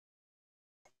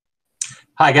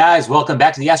Hi guys, welcome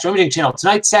back to the Astro Imaging channel.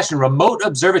 Tonight's session, remote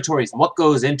observatories and what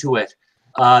goes into it.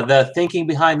 The thinking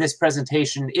behind this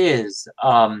presentation is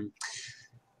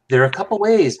there are a couple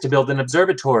ways to build an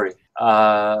observatory,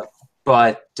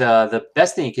 but the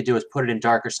best thing you could do is put it in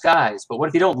darker skies. But what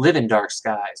if you don't live in dark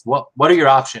skies? What are your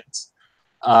options?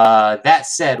 That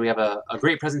said, we have a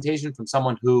great presentation from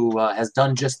someone who has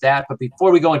done just that. But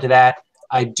before we go into that,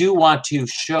 I do want to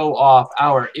show off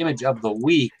our image of the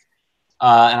week.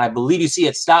 And I believe you see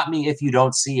it. Stop me if you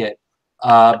don't see it.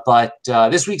 But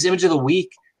this week's image of the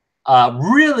week,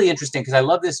 really interesting because I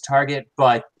love this target,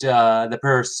 but the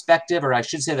perspective, or I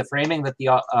should say the framing that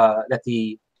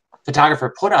the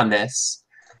photographer put on this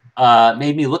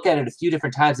made me look at it a few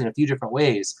different times in a few different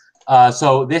ways.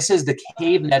 So this is the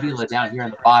Cave Nebula down here in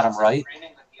the bottom right.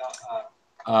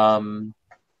 I'm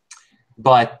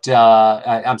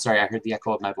sorry, I heard the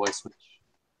echo of my voice, which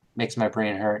makes my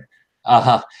brain hurt.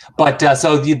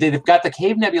 So they've got the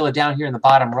Cave Nebula down here in the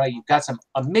bottom right. You've got some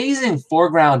amazing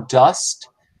foreground dust,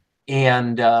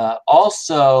 and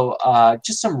also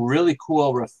just some really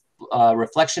cool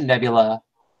reflection nebula.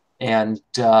 And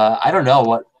I don't know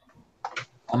what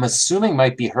I'm assuming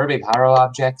might be Herbig-Haro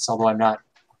objects, although I'm not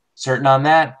certain on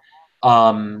that.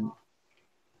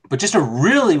 But just a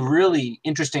really, really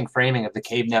interesting framing of the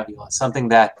Cave Nebula, something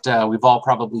that we've all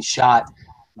probably shot.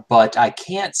 But I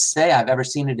can't say I've ever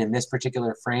seen it in this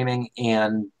particular framing,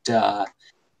 and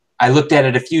I looked at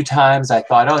it a few times. I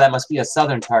thought, oh, that must be a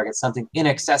southern target, something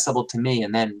inaccessible to me,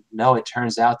 and then, no, it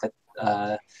turns out that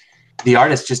the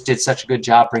artist just did such a good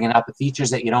job bringing out the features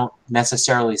that you don't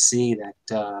necessarily see, that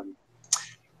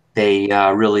they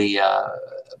really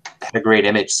had a great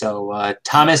image. So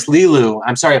Thomas Lilu,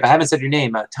 I'm sorry if I haven't said your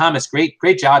name. Thomas,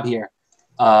 great job here.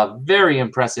 Very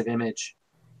impressive image.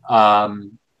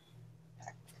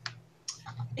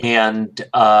 And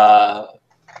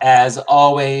as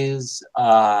always,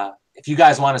 if you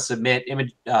guys want to submit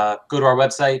image, go to our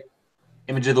website,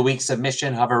 Image of the Week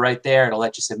submission, hover right there. It'll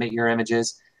let you submit your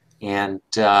images, and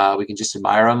we can just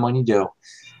admire them when you do.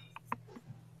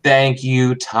 Thank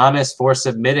you, Thomas, for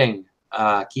submitting.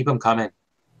 Keep them coming.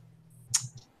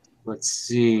 Let's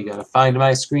see. Got to find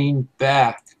my screen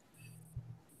back.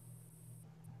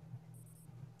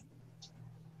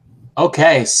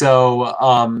 Okay,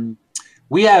 so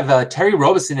we have Terry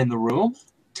Robeson in the room.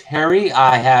 Terry,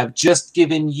 I have just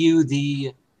given you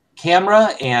the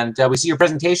camera, and we see your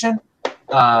presentation.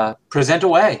 Present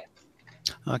away.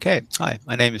 Okay. Hi,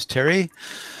 my name is Terry.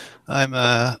 I'm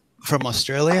from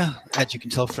Australia, as you can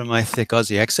tell from my thick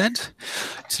Aussie accent.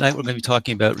 Tonight we're going to be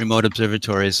talking about remote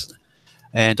observatories.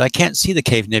 And I can't see the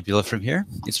Cave Nebula from here.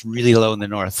 It's really low in the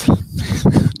north.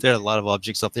 There are a lot of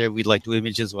objects up there we'd like to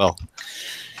image as well.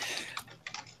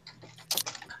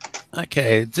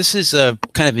 Okay, this is a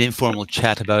kind of an informal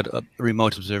chat about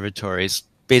remote observatories.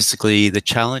 Basically, the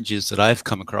challenges that I've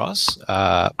come across,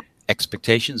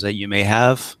 expectations that you may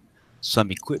have,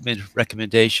 some equipment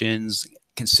recommendations,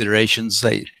 considerations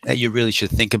that you really should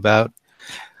think about,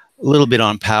 a little bit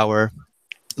on power,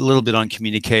 a little bit on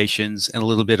communications, and a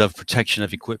little bit of protection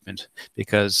of equipment,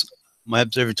 because my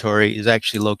observatory is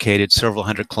actually located several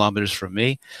hundred kilometers from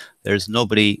me. There's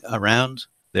nobody around.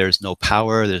 There's no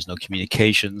power, there's no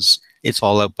communications. It's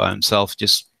all out by himself,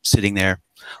 just sitting there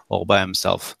all by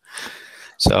himself.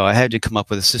 So I had to come up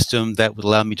with a system that would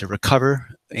allow me to recover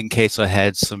in case I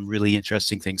had some really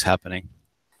interesting things happening.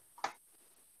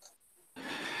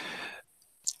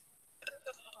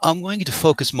 I'm going to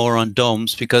focus more on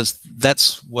domes because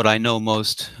that's what I know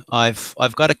most. I've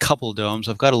got a couple domes.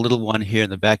 I've got a little one here in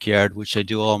the backyard, which I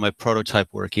do all my prototype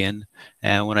work in.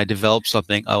 And when I develop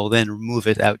something, I will then move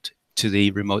it out to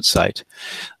the remote site.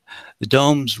 The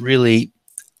domes really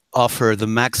offer the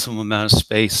maximum amount of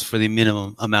space for the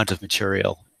minimum amount of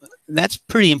material. And that's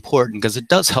pretty important because it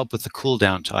does help with the cool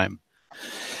down time.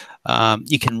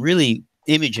 You can really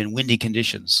image in windy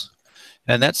conditions,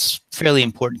 and that's fairly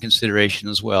important consideration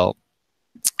as well.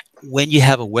 When you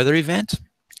have a weather event,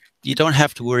 you don't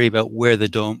have to worry about where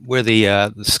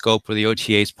the scope or the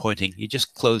OTA is pointing. You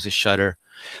just close the shutter.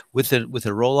 With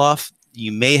a roll off,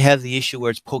 you may have the issue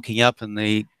where it's poking up and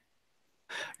the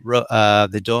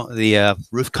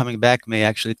roof coming back may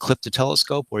actually clip the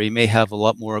telescope, or you may have a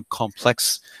lot more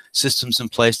complex systems in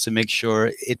place to make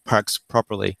sure it parks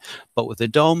properly. But with a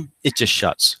dome, it just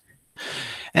shuts.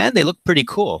 And they look pretty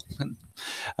cool.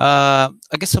 I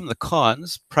guess some of the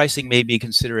cons, pricing may be a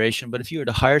consideration, but if you were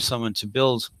to hire someone to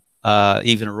build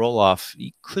even a roll-off,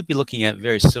 you could be looking at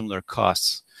very similar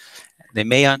costs. They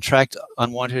may attract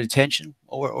unwanted attention,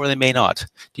 or they may not.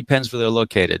 Depends where they're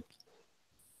located.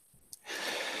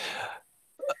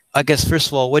 I guess, first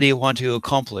of all, what do you want to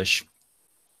accomplish?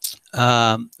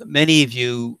 Many of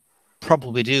you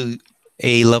probably do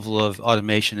a level of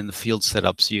automation in the field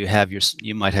setups.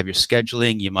 You might have your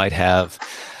scheduling, you might have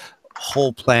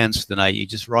whole plans for the night. You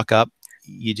just rock up,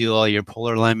 you do all your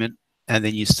polar alignment, and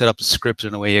then you set up the script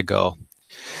and away you go.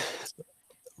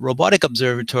 Robotic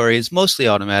observatory is mostly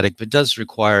automatic, but does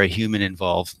require a human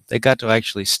involved. They got to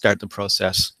actually start the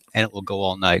process, and it will go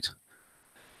all night.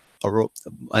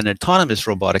 An autonomous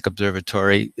robotic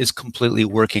observatory is completely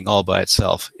working all by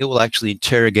itself. It will actually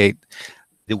interrogate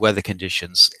the weather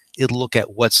conditions. It'll look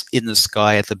at what's in the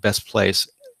sky at the best place.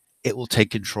 It will take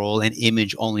control and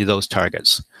image only those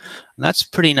targets. And that's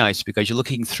pretty nice because you're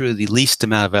looking through the least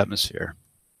amount of atmosphere.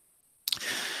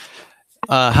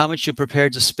 How much you're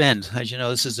prepared to spend. As you know,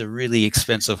 this is a really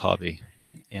expensive hobby.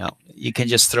 You can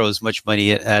just throw as much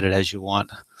money at it as you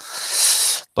want.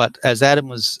 But as Adam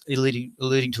was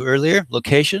alluding to earlier,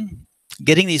 location,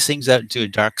 getting these things out into a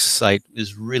dark site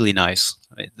is really nice.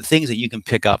 The things that you can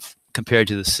pick up compared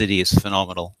to the city is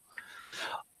phenomenal.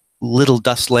 Little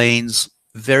dust lanes,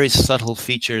 very subtle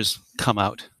features come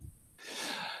out.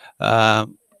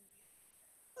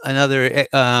 Another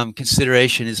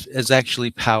consideration is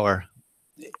actually power.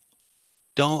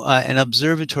 An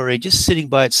observatory just sitting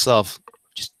by itself,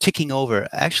 just ticking over,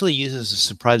 actually uses a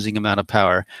surprising amount of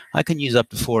power. I can use up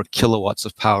to 4 kilowatts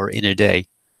of power in a day.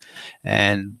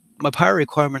 And my power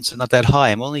requirements are not that high.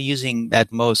 I'm only using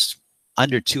at most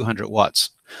under 200 watts.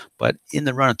 But in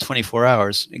the run of 24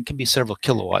 hours, it can be several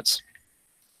kilowatts.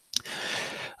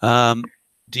 Do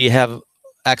you have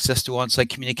access to on-site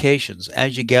communications?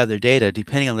 As you gather data,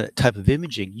 depending on the type of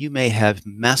imaging, you may have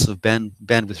massive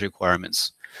bandwidth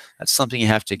requirements. That's something you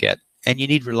have to get. And you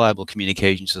need reliable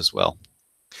communications as well.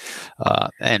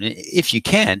 And if you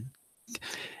can,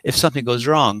 if something goes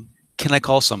wrong, can I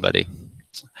call somebody?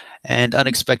 And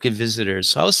unexpected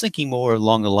visitors. I was thinking more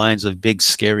along the lines of big,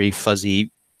 scary,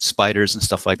 fuzzy spiders and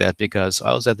stuff like that, because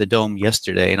I was at the dome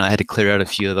yesterday and I had to clear out a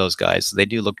few of those guys. They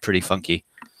do look pretty funky.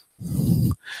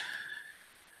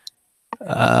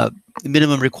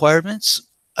 Minimum requirements.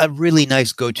 A really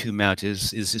nice go-to mount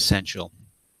is essential.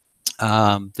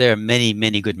 There are many,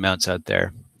 many good mounts out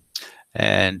there.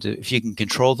 And if you can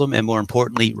control them and, more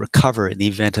importantly, recover in the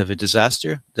event of a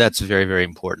disaster, that's very, very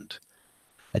important.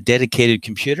 A dedicated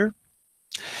computer.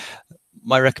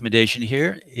 My recommendation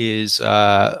here is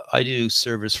I do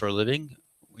servers for a living.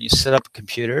 When you set up a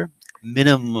computer,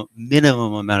 minimum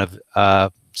amount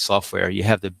of software. You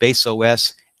have the base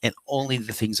OS and only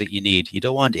the things that you need. You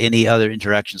don't want any other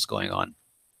interactions going on.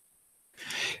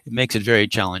 It makes it very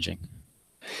challenging.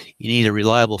 You need a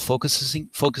reliable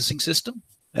focusing system,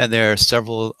 and there are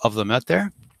several of them out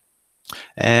there,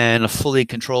 and a fully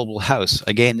controllable house.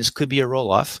 Again, this could be a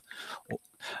roll-off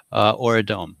or a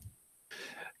dome,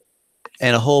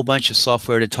 and a whole bunch of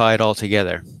software to tie it all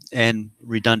together, and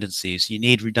redundancies. You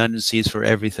need redundancies for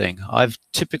everything. I've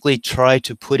typically tried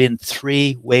to put in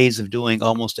 3 ways of doing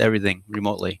almost everything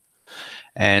remotely.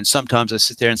 And sometimes I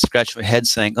sit there and scratch my head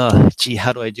saying, oh, gee,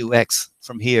 how do I do X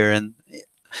from here?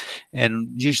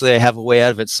 And usually I have a way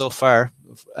out of it. So far,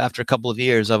 after a couple of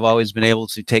years, I've always been able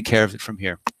to take care of it from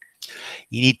here.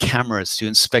 You need cameras to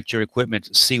inspect your equipment,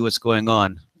 to see what's going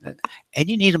on. And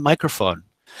you need a microphone,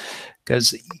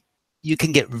 because you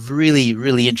can get really,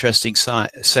 really interesting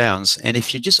sounds. And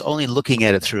if you're just only looking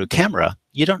at it through a camera,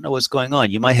 you don't know what's going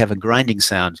on. You might have a grinding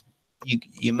sound.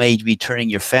 You may be turning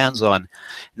your fans on.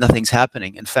 Nothing's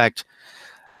happening. In fact,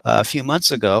 a few months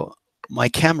ago, my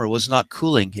camera was not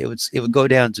cooling. It would go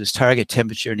down to its target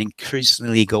temperature and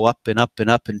increasingly go up and up and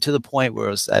up, and to the point where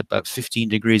it was at about 15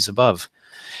 degrees above.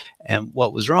 And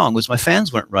what was wrong was my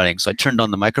fans weren't running. So I turned on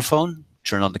the microphone,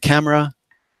 turned on the camera,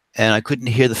 and I couldn't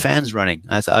hear the fans running.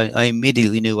 I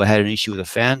immediately knew I had an issue with the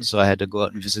fan, so I had to go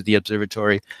out and visit the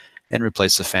observatory and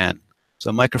replace the fan. So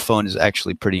a microphone is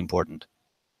actually pretty important.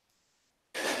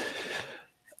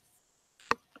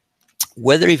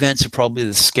 Weather events are probably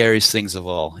the scariest things of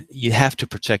all. You have to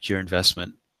protect your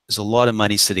investment. There's a lot of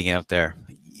money sitting out there.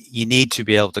 You need to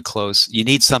be able to close. You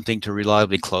need something to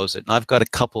reliably close it. And I've got a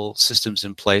couple systems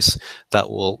in place that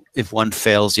will, if one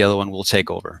fails, the other one will take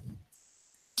over.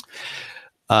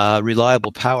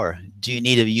 Reliable power. Do you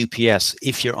need a UPS?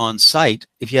 If you're on site,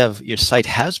 if your site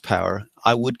has power,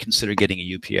 I would consider getting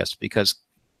a UPS, because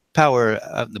power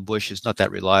out in the bush is not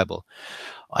that reliable.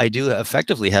 I do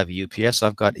effectively have a UPS.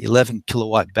 I've got 11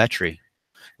 kilowatt battery,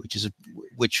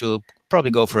 which will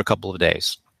probably go for a couple of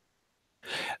days.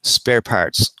 Spare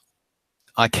parts.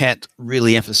 I can't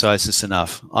really emphasize this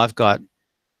enough. I've got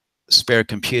spare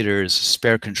computers,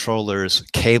 spare controllers,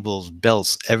 cables,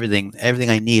 belts, everything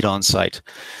I need on site.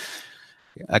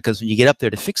 Because when you get up there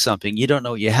to fix something, you don't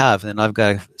know what you have, and I've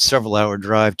got a several-hour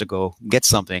drive to go get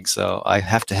something, so I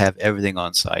have to have everything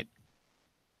on site.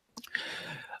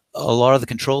 A lot of the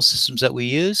control systems that we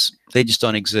use, they just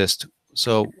don't exist.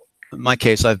 So in my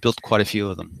case, I've built quite a few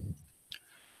of them.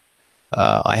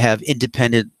 I have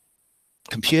independent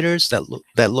computers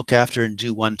that look after and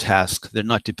do one task. They're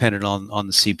not dependent on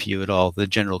the CPU at all, the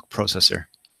general processor.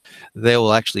 They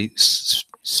will actually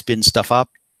spin stuff up,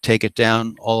 take it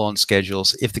down, all on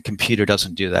schedules if the computer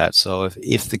doesn't do that. So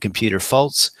if the computer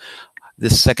faults,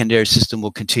 this secondary system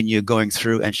will continue going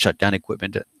through and shut down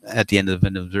equipment at the end of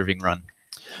an observing run.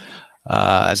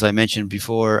 As I mentioned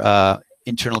before,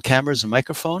 internal cameras and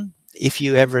microphone. If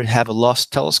you ever have a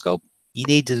lost telescope, you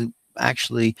need to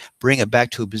actually bring it back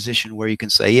to a position where you can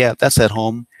say, yeah, that's at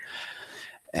home,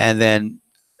 and then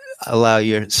allow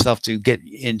yourself to get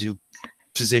into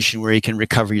position where you can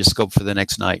recover your scope for the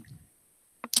next night.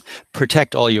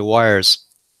 Protect all your wires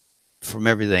from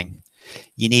everything.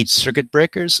 You need circuit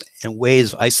breakers and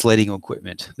ways of isolating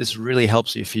equipment. This really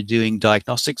helps if you're doing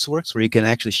diagnostics works where you can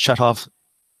actually shut off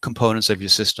components of your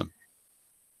system.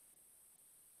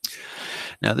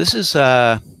 Now this is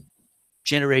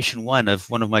generation 1 of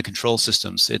one of my control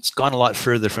systems. It's gone a lot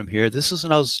further from here. This is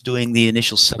when I was doing the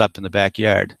initial setup in the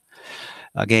backyard.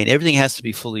 Again, everything has to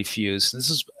be fully fused. This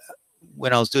is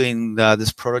when I was doing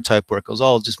this prototype work. It was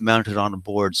all just mounted on a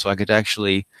board so I could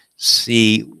actually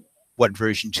see what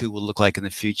version 2 will look like in the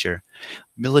future.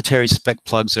 Military spec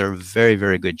plugs are a very,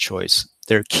 very good choice.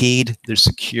 They're keyed, they're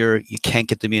secure, you can't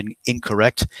get them in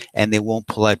incorrect, and they won't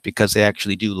pull out because they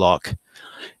actually do lock.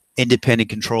 Independent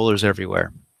controllers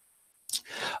everywhere.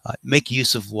 Make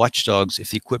use of watchdogs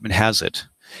if the equipment has it.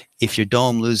 If your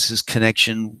dome loses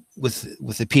connection with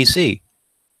the PC,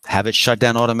 have it shut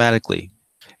down automatically.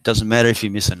 It doesn't matter if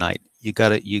you miss a night. You got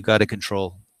to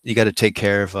control. You got to take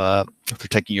care of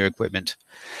protecting your equipment.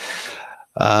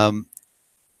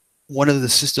 One of the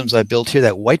systems I built here,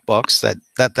 that white box, that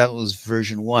was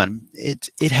version 1.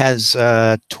 It has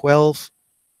 12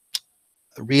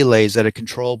 relays that are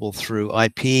controllable through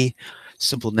IP,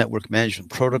 simple network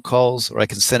management protocols, or I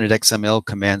can send it XML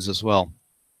commands as well.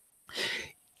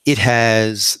 It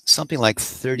has something like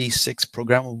 36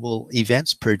 programmable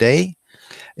events per day.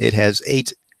 It has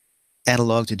 8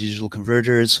 analog to digital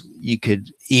converters. You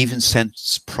could even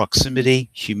sense proximity,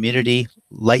 humidity,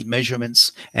 light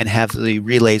measurements, and have the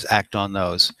relays act on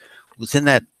those. Within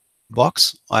that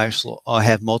box, I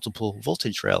have multiple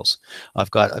voltage rails.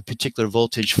 I've got a particular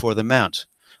voltage for the mount.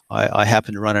 I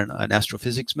happen to run an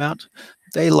astrophysics mount.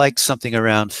 They like something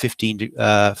around 15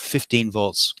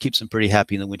 volts. Keeps them pretty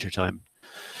happy in the wintertime.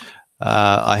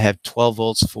 I have 12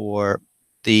 volts for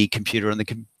the computer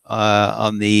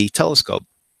on the telescope.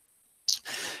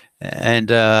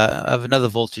 And I have another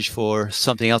voltage for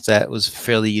something else that was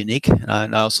fairly unique.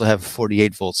 And I also have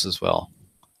 48 volts as well.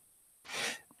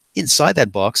 Inside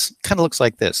that box, kind of looks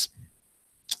like this.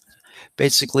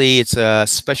 Basically, it's a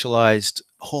specialized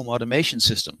home automation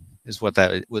system, is what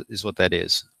that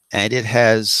is. And it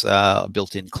has a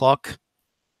built-in clock,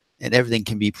 and everything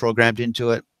can be programmed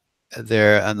into it.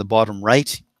 There on the bottom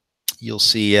right, you'll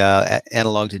see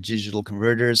analog to digital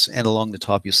converters, and along the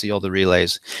top you'll see all the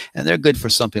relays, and they're good for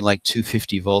something like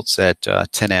 250 volts at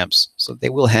 10 amps, so they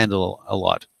will handle a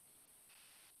lot.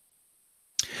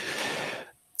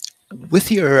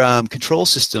 With your control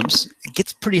systems, it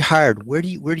gets pretty hard. Where do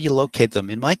you locate them?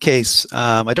 In my case,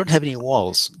 I don't have any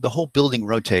walls. The whole building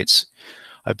rotates.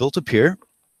 I built up here,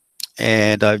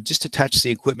 and I've just attached the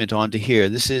equipment onto here.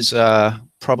 This is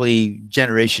probably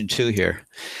generation 2 here.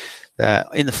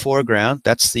 In the foreground,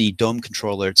 that's the dome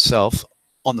controller itself.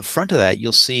 On the front of that,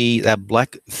 you'll see that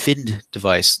black finned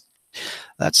device.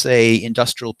 That's a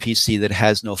industrial PC that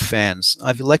has no fans.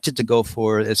 I've elected to go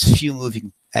for as few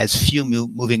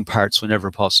moving parts whenever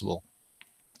possible.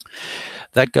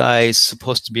 That guy is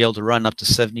supposed to be able to run up to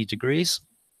 70 degrees,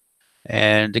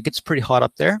 and it gets pretty hot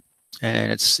up there.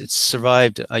 And it's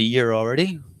survived a year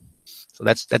already, so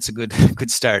that's a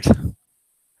good start.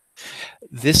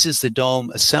 This is the dome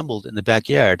assembled in the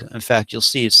backyard. In fact, you'll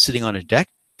see it's sitting on a deck,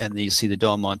 and you see the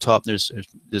dome on top. There's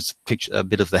a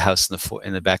bit of the house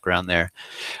in the background there.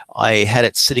 I had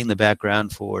it sitting in the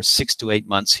background for 6 to 8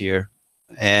 months here,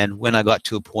 and when I got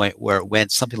to a point where it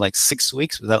went something like 6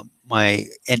 weeks without my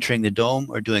entering the dome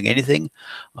or doing anything,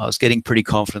 I was getting pretty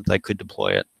confident that I could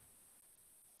deploy it.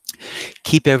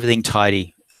 Keep everything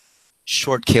tidy.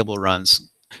 Short cable runs.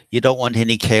 You don't want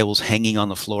any cables hanging on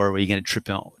the floor where you're going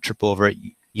to trip over it.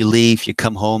 You leave, you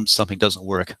come home, something doesn't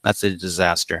work. That's a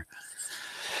disaster.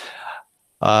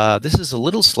 This is a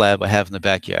little slab I have in the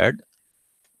backyard.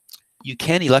 You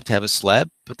can elect to have a slab,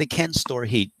 but they can store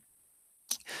heat.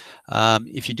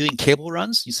 If you're doing cable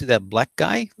runs, you see that black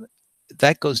guy?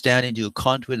 That goes down into a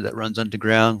conduit that runs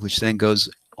underground, which then goes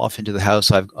off into the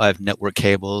house. I've network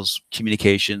cables,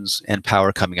 communications, and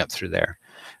power coming up through there.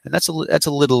 And that's a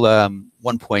little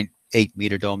 1.8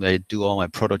 meter dome that I do all my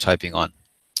prototyping on.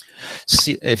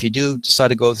 See, if you do decide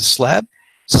to go with a slab,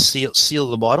 seal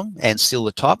the bottom and seal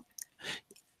the top.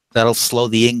 That'll slow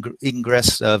the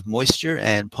ingress of moisture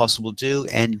and possible dew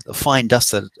and the fine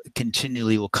dust that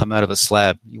continually will come out of a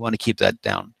slab. You want to keep that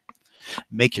down.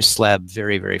 Make your slab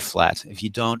very, very flat. If you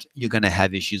don't, you're going to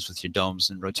have issues with your domes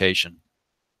and rotation.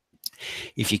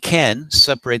 If you can,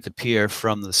 separate the pier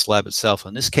from the slab itself.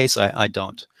 In this case, I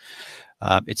don't.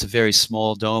 It's a very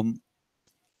small dome.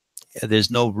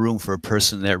 There's no room for a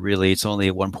person there, really. It's only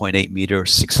a 1.8 meter,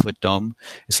 6-foot dome.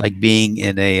 It's like being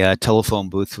in a telephone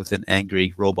booth with an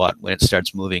angry robot when it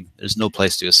starts moving. There's no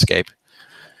place to escape.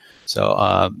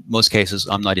 So most cases,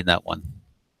 I'm not in that one.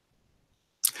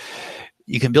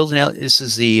 You can build this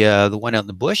is the one out in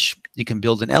the bush. You can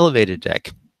build an elevated deck.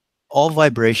 All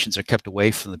vibrations are kept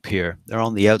away from the pier. They're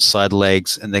on the outside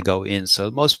legs and they go in.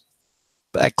 So most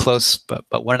back close, but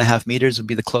 1.5 meters would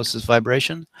be the closest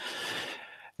vibration.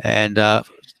 And to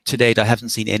date, I haven't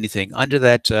seen anything. Under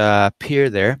that pier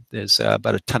there, there's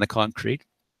about a ton of concrete.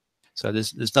 So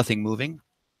there's nothing moving.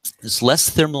 There's less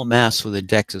thermal mass with the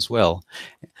decks as well.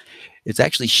 It's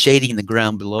actually shading the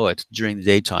ground below it during the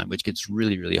daytime, which gets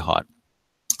really, really hot.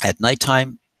 At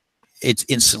nighttime, it's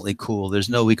instantly cool. There's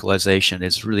no equalization.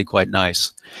 It's really quite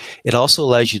nice. It also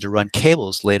allows you to run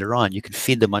cables later on. You can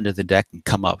feed them under the deck and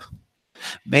come up.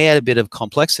 May add a bit of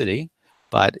complexity,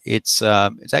 but it's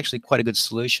actually quite a good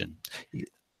solution.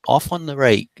 Off on the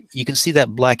right, you can see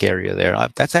that black area there.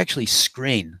 That's actually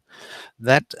screen.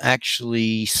 That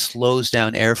actually slows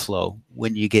down airflow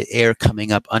when you get air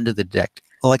coming up under the deck,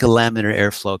 like a laminar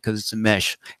airflow, because it's a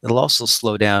mesh. It'll also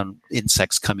slow down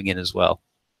insects coming in as well.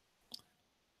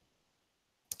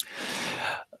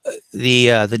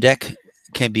 The deck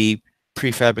can be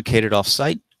prefabricated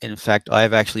off-site. In fact,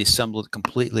 I've actually assembled it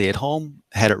completely at home,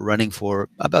 had it running for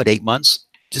about 8 months,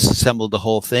 disassembled the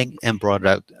whole thing and brought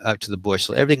it out to the bush.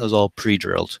 So everything was all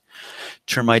pre-drilled.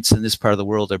 Termites in this part of the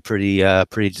world are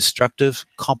pretty destructive.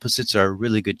 Composites are a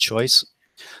really good choice.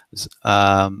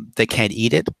 They can't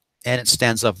eat it, and it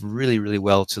stands up really, really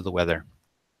well to the weather.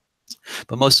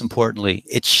 But most importantly,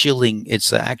 it's shielding.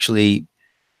 It's actually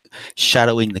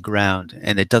shadowing the ground,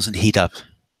 and it doesn't heat up.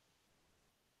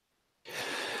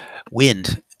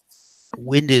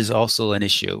 Wind is also an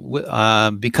issue.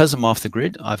 Because I'm off the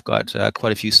grid, I've got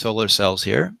quite a few solar cells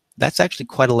here. That's actually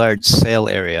quite a large sail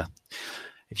area.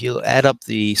 If you add up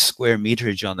the square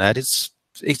meterage on that, it's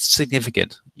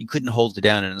significant. You couldn't hold it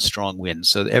down in a strong wind.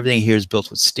 So everything here is built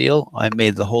with steel. I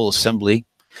made the whole assembly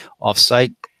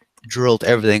off-site, drilled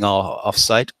everything all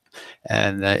off-site,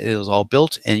 and it was all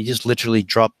built. And you just literally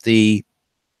drop the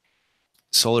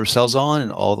solar cells on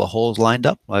and all the holes lined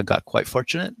up. I got quite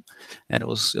fortunate, and it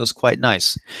was quite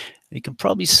nice. You can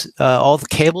probably all the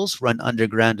cables run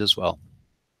underground as well.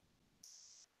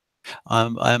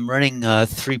 I'm running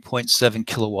 3.7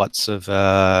 kilowatts of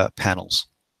panels.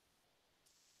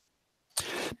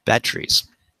 Batteries.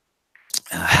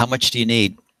 How much do you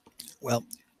need? Well,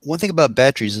 one thing about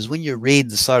batteries is when you read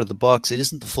the side of the box, it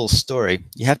isn't the full story.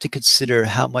 You have to consider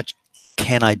how much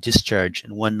can I discharge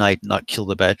in one night and not kill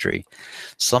the battery.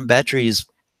 Some batteries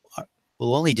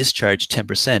will only discharge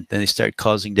 10%, then they start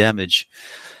causing damage.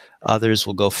 Others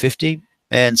will go 50%,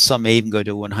 and some may even go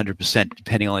to 100%,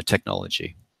 depending on the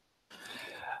technology.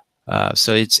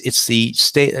 So it's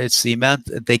the amount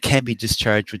that they can be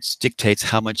discharged, which dictates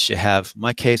how much you have. In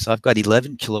my case, I've got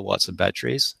 11 kilowatts of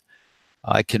batteries.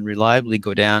 I can reliably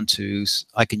go down to,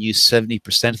 I can use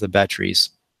 70% of the batteries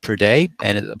per day,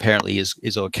 and it apparently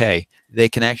is okay. They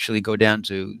can actually go down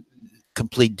to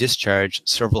complete discharge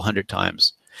several hundred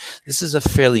times. This is a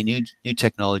fairly new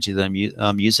technology that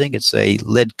I'm using. It's a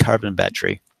lead carbon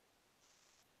battery.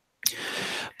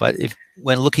 But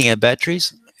when looking at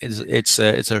batteries, it's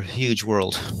a huge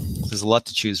world. There's a lot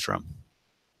to choose from.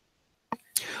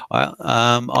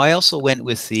 I also went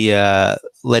with the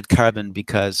lead carbon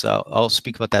because I'll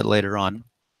speak about that later on.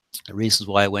 The reasons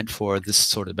why I went for this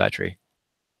sort of battery.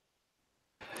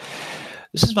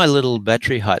 This is my little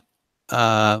battery hut.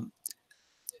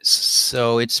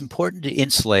 So it's important to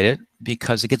insulate it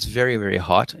because it gets very, very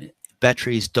hot.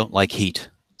 Batteries don't like heat.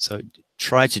 So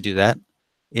try to do that.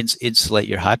 Insulate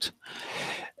your hut.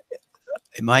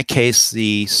 In my case,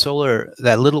 the solar,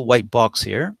 that little white box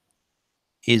here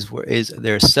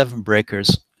there are 7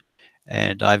 breakers,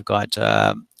 and I've got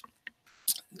the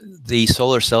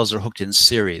solar cells are hooked in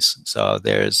series. So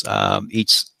there's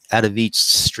each out of each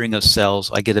string of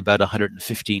cells, I get about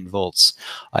 115 volts.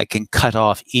 I can cut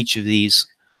off each of these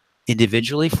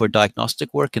individually for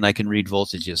diagnostic work, and I can read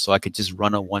voltages. So I could just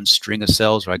run on one string of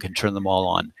cells, or I can turn them all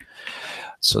on.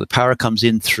 So the power comes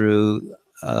in through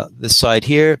this side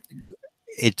here.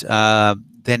 It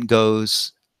then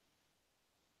goes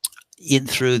in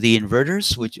through the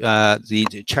inverters, which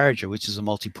the charger, which is a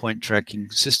multi-point tracking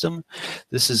system.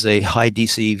 This is a high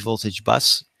DC voltage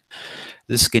bus.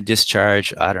 This can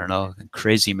discharge, I don't know, a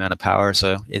crazy amount of power.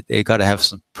 So it got to have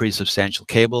some pretty substantial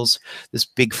cables. This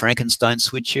big Frankenstein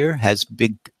switch here has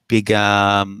big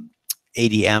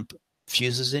 80 amp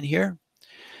fuses in here.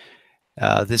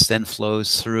 This then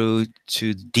flows through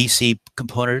to the DC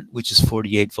component, which is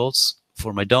 48 volts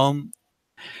for my dome.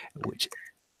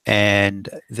 And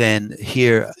then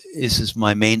here is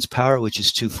my mains power, which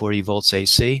is 240 volts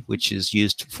AC, which is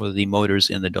used for the motors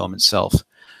in the dome itself.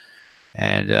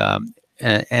 And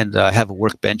I have a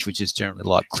workbench, which is generally a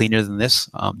lot cleaner than this.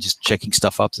 Just checking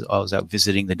stuff up. I was out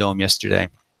visiting the dome yesterday.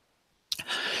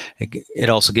 It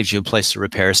also gives you a place to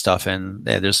repair stuff, and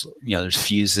there's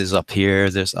fuses up here.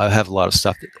 I have a lot of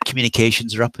stuff.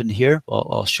 Communications are up in here.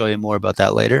 I'll show you more about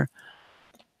that later.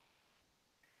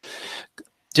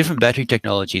 Different battery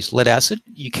technologies. Lead acid.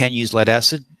 You can use lead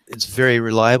acid. It's very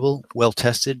reliable, well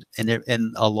tested,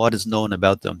 and a lot is known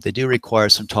about them. They do require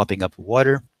some topping up of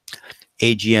water.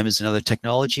 AGM is another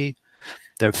technology.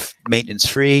 They're maintenance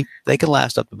free. They can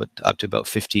last up to about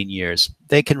 15 years.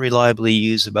 They can reliably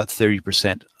use about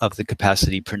 30% of the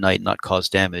capacity per night, not cause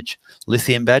damage.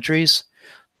 Lithium batteries,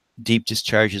 deep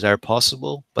discharges are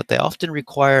possible, but they often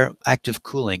require active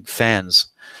cooling, fans.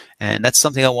 And that's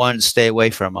something I wanted to stay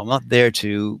away from. I'm not there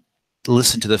to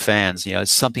listen to the fans.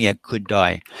 It's something that could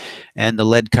die. And the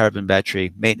lead carbon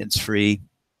battery, maintenance free,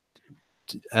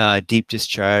 deep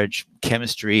discharge,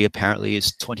 chemistry apparently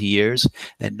is 20 years,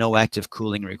 and no active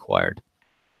cooling required.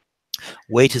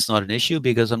 Weight is not an issue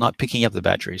because I'm not picking up the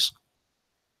batteries.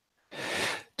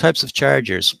 Types of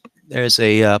chargers. There's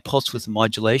a pulse width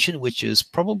modulation, which is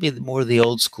probably more the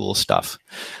old school stuff,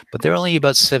 but they're only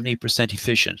about 70%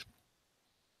 efficient.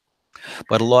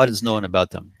 But a lot is known about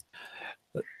them.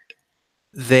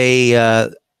 They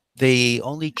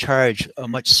only charge a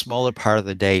much smaller part of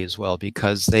the day as well,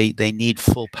 because they need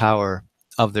full power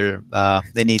of their,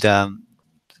 the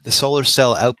solar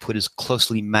cell output is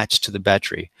closely matched to the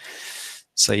battery.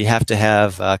 So you have to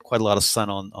have quite a lot of sun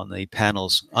on the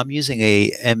panels. I'm using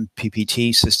a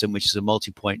MPPT system, which is a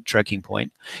multi-point tracking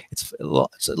point. It's a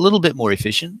little bit more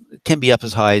efficient. It can be up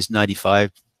as high as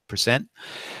 95%.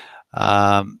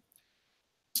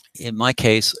 In my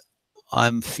case,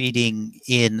 I'm feeding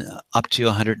in up to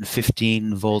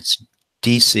 115 volts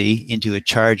DC into a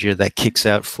charger that kicks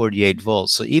out 48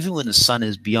 volts. So even when the sun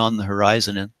is beyond the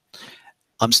horizon,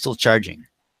 I'm still charging.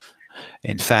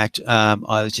 In fact,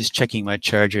 I was just checking my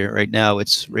charger right now.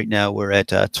 We're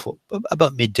at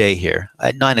about midday here.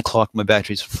 At 9 o'clock, my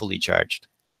batteries are fully charged.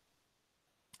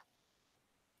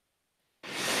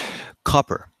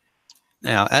 Copper.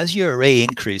 Now, as your array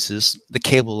increases, the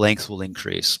cable length will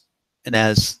increase. And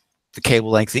as the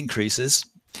cable length increases,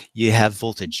 you have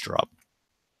voltage drop.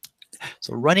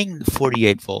 So running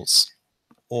 48 volts,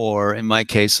 or in my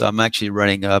case, I'm actually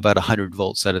running about 100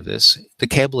 volts out of this. The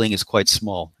cabling is quite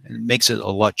small, and it makes it a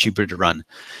lot cheaper to run.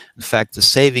 In fact, the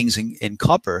savings in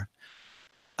copper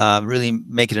really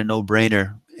make it a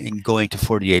no-brainer in going to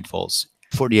 48 volts.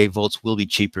 48 volts will be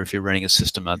cheaper if you're running a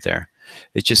system out there.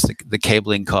 It's just the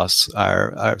cabling costs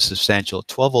are substantial.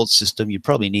 12-volt system, you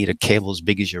probably need a cable as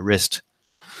big as your wrist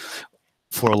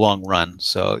for a long run.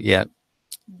 So yeah,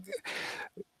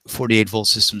 48-volt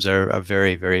systems are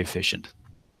very, very efficient.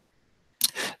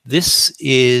 This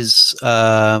is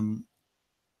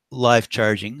live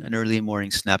charging, an early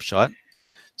morning snapshot.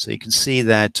 So you can see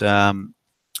that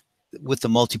with the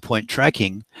multi-point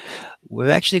tracking, we've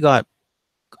actually got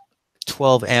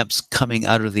 12 amps coming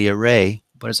out of the array,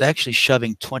 but it's actually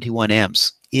shoving 21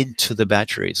 amps into the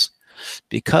batteries.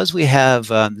 Because we have,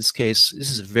 in this case,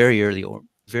 this is very early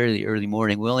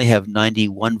morning, we only have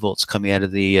 91 volts coming out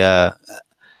of the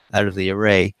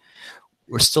array.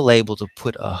 We're still able to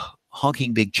put a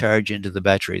honking big charge into the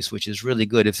batteries, which is really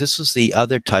good. If this was the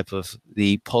other type of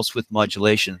the pulse width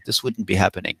modulation, this wouldn't be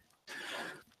happening.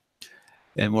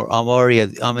 And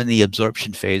I'm in the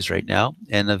absorption phase right now,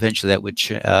 and eventually that would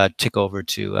tick over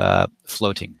to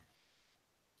floating.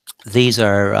 These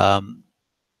are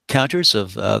counters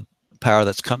of power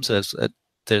that's come. So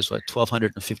there's what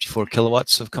 1,254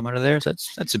 kilowatts have come out of there. So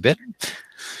that's a bit.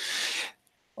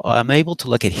 I'm able to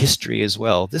look at history as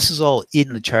well. This is all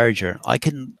in the charger. I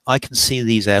can see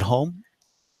these at home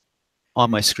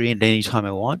on my screen at any time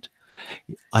I want.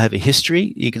 I have a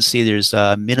history. You can see there's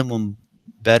a minimum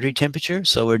battery temperature.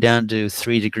 So we're down to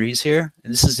 3 degrees here.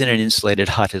 And this is in an insulated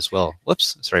hut as well.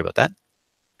 Whoops, sorry about that.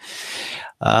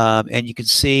 And you can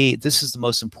see this is the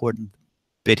most important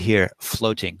bit here,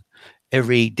 floating.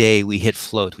 Every day we hit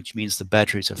float, which means the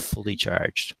batteries are fully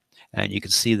charged. And you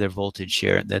can see their voltage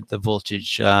here, that the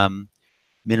voltage,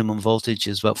 minimum voltage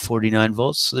is about 49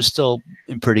 volts. So they're still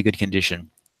in pretty good condition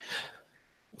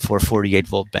for a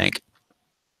 48-volt bank.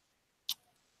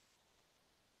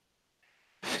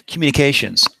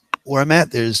 Communications. Where I'm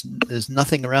at, there's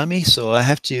nothing around me, so I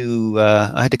have to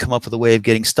I had to come up with a way of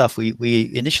getting stuff.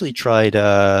 We initially tried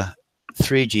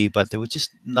 3G, but there was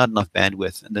just not enough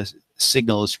bandwidth, and the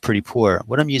signal is pretty poor.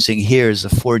 What I'm using here is a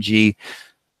 4G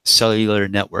cellular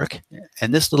network,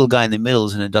 and this little guy in the middle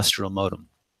is an industrial modem.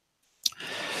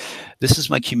 This is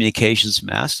my communications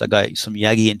mast. I got some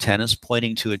Yagi antennas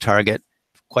pointing to a target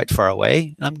quite far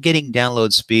away. And I'm getting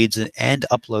download speeds and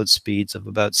upload speeds of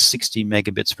about 60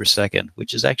 megabits per second,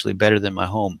 which is actually better than my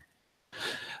home.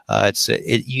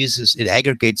 It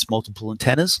aggregates multiple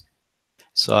antennas,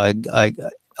 so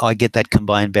I get that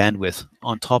combined bandwidth.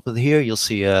 On top of here, you'll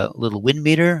see a little wind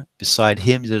meter. Beside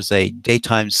him, there's a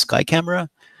daytime sky camera.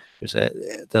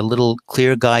 The little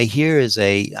clear guy here is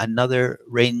another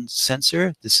rain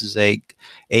sensor. This is a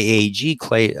AAG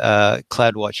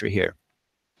cloud watcher here.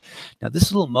 Now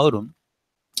this little modem,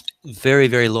 very,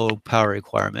 very low power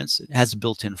requirements. It has a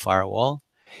built-in firewall,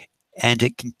 and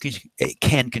it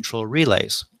can control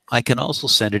relays. I can also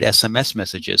send it SMS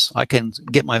messages. I can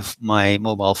get my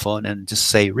mobile phone and just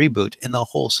say reboot, and the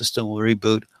whole system will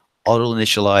reboot,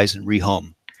 auto-initialize, and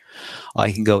rehome.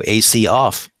 I can go AC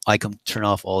off. I can turn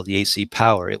off all the AC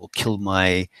power. It will kill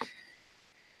my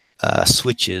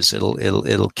switches.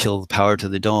 It'll kill the power to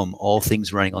the dome. All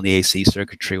things running on the AC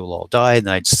circuitry will all die, and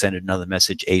I'd send another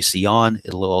message AC on.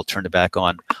 It'll all turn it back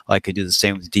on. I could do the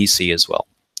same with DC as well.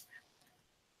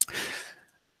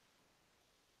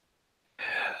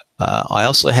 I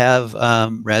also have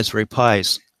Raspberry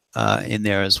Pis in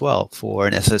there as well for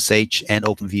an SSH and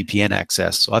OpenVPN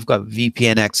access. So I've got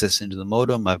VPN access into the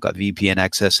modem. I've got VPN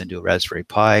access into a Raspberry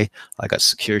Pi. I got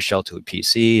secure shell to a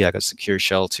PC. I got secure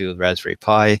shell to a Raspberry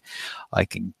Pi. I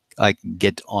can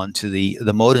get onto the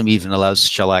modem. Even allows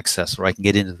shell access, where I can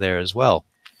get into there as well.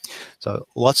 So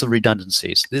lots of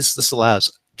redundancies. This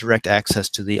allows direct access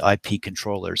to the IP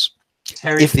controllers.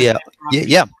 Terry, yeah.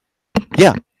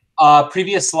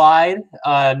 Previous slide,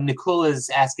 Nicole is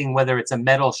asking whether it's a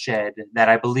metal shed that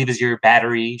I believe is your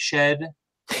battery shed.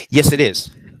 Yes, it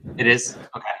is. It is?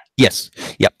 Okay. Yes.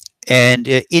 Yep. And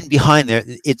in behind there,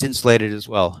 it's insulated as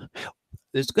well.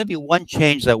 There's going to be one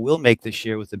change that we'll make this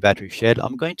year with the battery shed.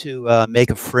 I'm going to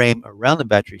make a frame around the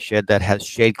battery shed that has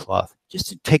shade cloth, just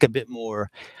to take a bit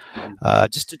more,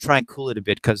 just to try and cool it a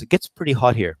bit, because it gets pretty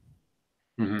hot here.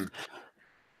 Mm-hmm.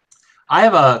 I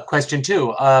have a question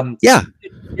too. Yeah.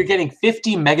 You're getting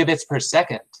 50 megabits per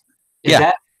second. Is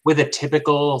that with a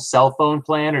typical cell phone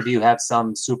plan, or do you have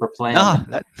some super plan? No,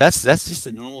 that's just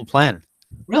a normal plan.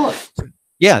 Really?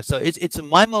 Yeah. So it's a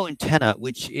MIMO antenna,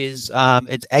 which is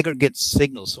it aggregates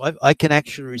signals. So I can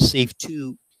actually receive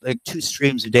two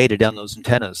streams of data down those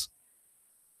antennas.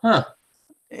 Huh.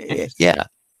 Yeah.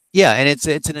 Yeah, and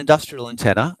it's an industrial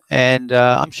antenna, and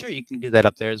I'm sure you can do that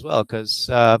up there as well, because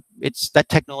that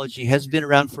technology has been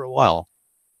around for a while.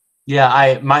 Yeah,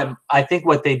 I think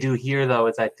what they do here though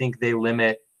is I think they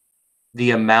limit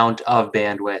the amount of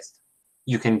bandwidth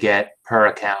you can get per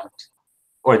account,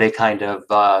 or they kind of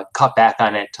cut back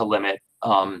on it to limit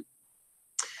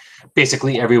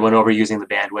basically everyone overusing the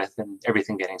bandwidth and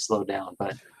everything getting slowed down.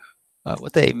 But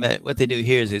what they do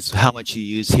here is how much you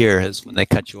use here is when they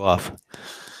cut you off.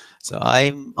 So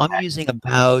I'm using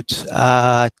about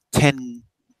 10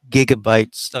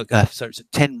 gigabytes. Sorry,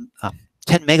 10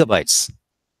 megabytes.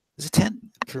 Is it 10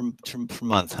 per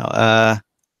month? Probably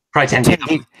 10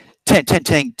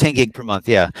 gig per month.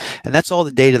 Yeah, and that's all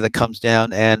the data that comes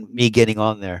down, and me getting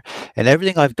on there. And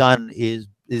everything I've done is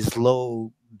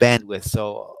low bandwidth.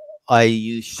 So I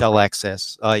use shell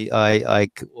access. I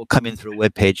will come in through a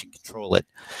web page and control it.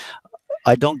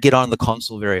 I don't get on the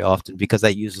console very often because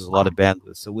that uses a lot of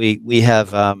bandwidth. So we have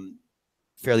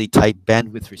fairly tight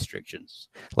bandwidth restrictions.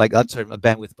 Like, I'm sorry, not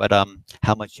bandwidth, but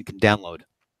how much you can download.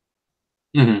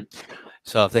 Mm-hmm.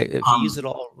 So if you use it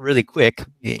all really quick,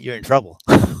 you're in trouble.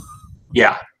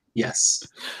 Yeah. Yes.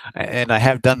 And I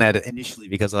have done that initially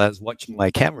because I was watching my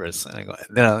cameras, and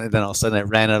then all of a sudden I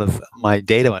ran out of my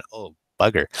data. And went, oh,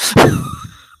 bugger.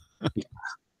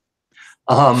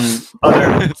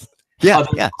 Other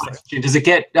question. Does it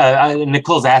get,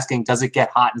 Nicole's asking, does it get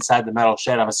hot inside the metal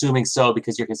shed? I'm assuming so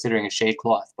because you're considering a shade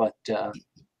cloth, but...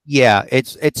 Yeah,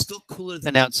 it's still cooler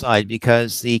than outside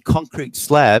because the concrete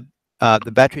slab,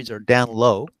 the batteries are down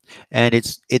low, and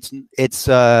it's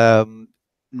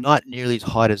not nearly as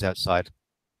hot as outside.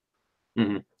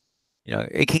 Mhm. You know,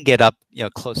 it can get up,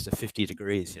 close to 50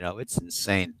 degrees. You know, it's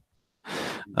insane.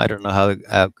 I don't know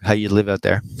how you live out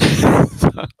there.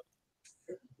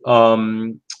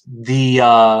 Um, David's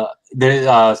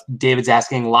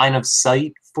asking line of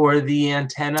sight for the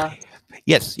antenna.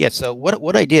 Yes, yes. So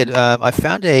what I did, I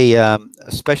found a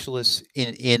specialist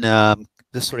in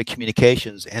this sort of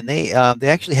communications, and they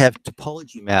actually have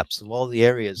topology maps of all the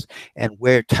areas and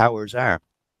where towers are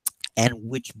and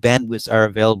which bandwidths are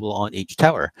available on each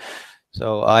tower.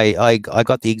 So I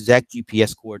got the exact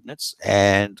GPS coordinates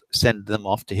and sent them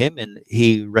off to him, and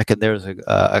he reckoned there was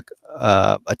a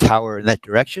tower in that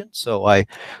direction. So I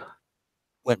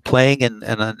went playing, and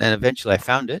eventually I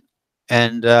found it.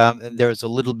 And there was a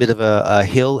little bit of a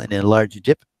hill and a large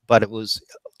dip, but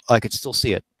I could still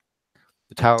see it.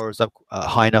 The tower was up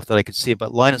high enough that I could see it,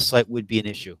 but line of sight would be an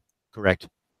issue. Correct.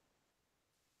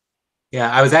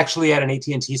 Yeah, I was actually at an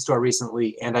AT&T store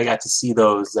recently, and I got to see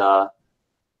those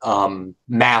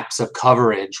maps of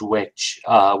coverage, which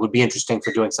would be interesting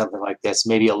for doing something like this.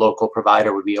 Maybe a local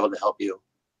provider would be able to help you.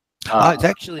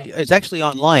 It's actually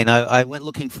online. I went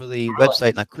looking for the website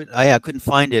and I couldn't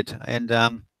find it,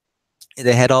 and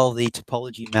they had all the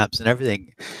topology maps and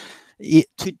everything,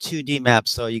 2D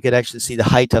maps, so you could actually see the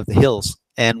height of the hills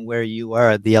and where you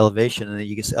are at the elevation, and then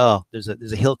you can say, oh, there's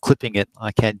a hill clipping it.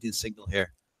 I can't do signal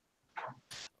here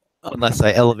unless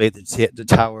I elevate the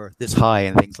tower this high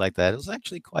and things like that. It was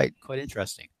actually quite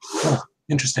interesting.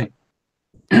 Interesting.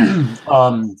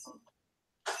 um,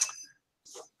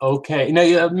 okay. No,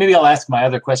 yeah, maybe I'll ask my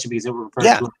other question because it refers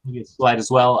Yeah, to a previous slide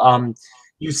as well.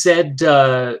 You said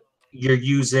you're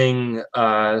using,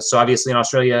 so obviously in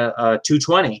Australia,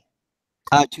 220,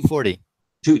 240.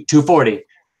 240.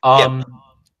 Yep.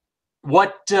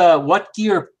 What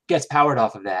gear gets powered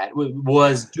off of that?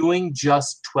 Was doing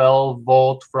just 12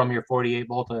 volt from your 48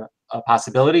 volt a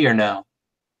possibility or no?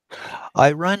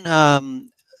 I run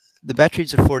the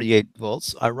batteries are 48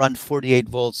 volts. I run 48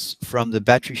 volts from the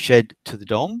battery shed to the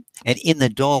dome, and in the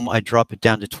dome, I drop it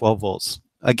down to 12 volts.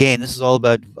 Again, this is all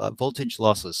about voltage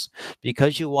losses.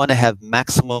 Because you want to have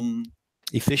maximum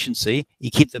efficiency,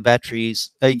 you keep the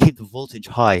voltage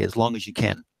high as long as you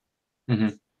can. Hmm.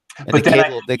 And But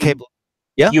then the cable,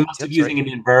 yeah, you must yep, have sorry. using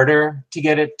an inverter to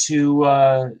get it to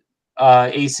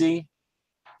AC.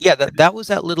 Yeah, that was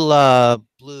that little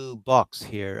blue box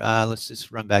here. Let's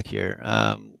just run back here.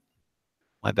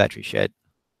 My battery shed.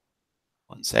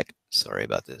 One sec. Sorry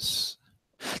about this.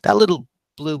 That little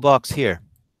blue box here.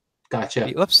 Gotcha.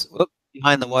 Whoops,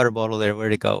 behind the water bottle there.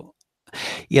 Where'd it go?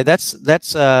 Yeah, that's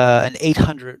an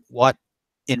 800-watt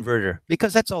inverter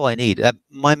because that's all I need.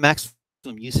 My maximum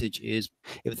usage is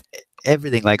with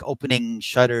everything like opening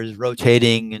shutters,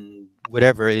 rotating, and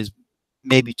whatever is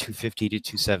maybe 250 to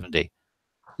 270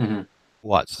 Hmm.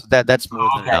 watts. That's more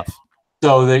than Okay. enough.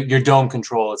 So your dome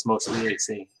control is mostly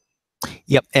AC.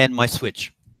 Yep, and my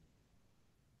switch.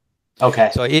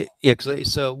 Okay. So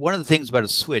so one of the things about a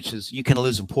switch is you can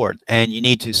lose a port and you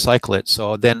need to cycle it.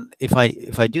 So then if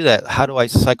I do that, how do I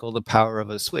cycle the power of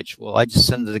a switch? Well, I just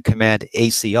send the command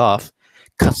AC off,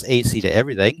 cuts AC to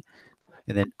everything,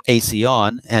 and then AC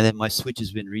on, and then my switch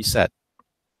has been reset.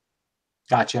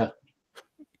 Gotcha.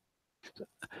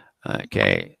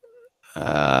 Okay.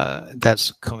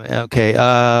 Okay.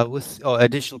 With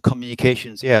additional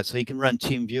communications, yeah. So you can run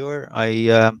TeamViewer.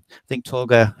 I think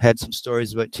Tolga had some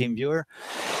stories about TeamViewer.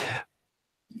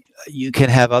 You can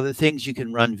have other things. You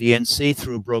can run VNC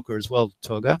through a broker as well,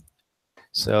 Toga.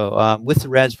 So with the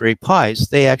Raspberry Pis,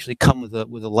 they actually come with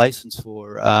a license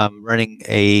for running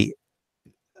a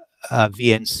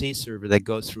VNC server that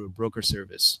goes through a broker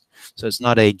service. So it's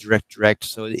not a direct.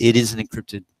 So it is an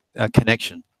encrypted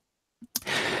connection.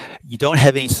 You don't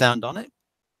have any sound on it,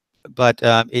 but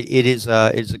it is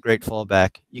a great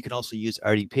fallback. You can also use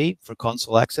RDP for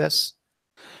console access.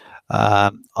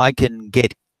 I've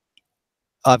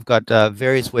got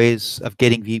various ways of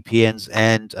getting VPNs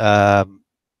and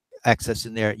access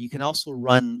in there. You can also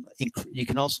run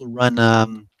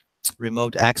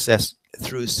remote access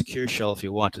through a secure shell if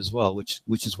you want as well, which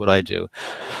is what I do.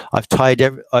 I've tied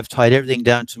everything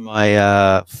down to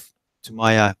my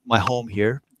home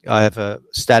here. I have a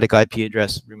static IP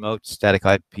address, remote static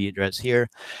IP address here,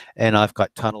 and I've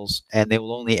got tunnels, and they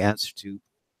will only answer to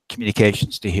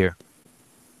communications to here.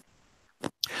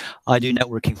 I do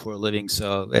networking for a living,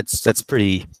 so that's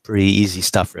pretty easy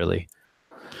stuff, really.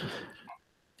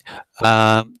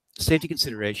 Safety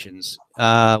considerations.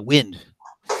 Wind.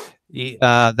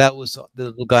 That was the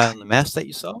little guy on the mast that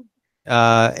you saw.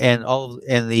 and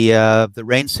the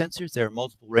rain sensors. There are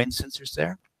multiple rain sensors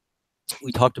there.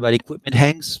 We talked about equipment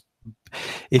hangs.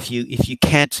 If you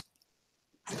can't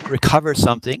recover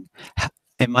something,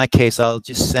 in my case, I'll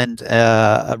just send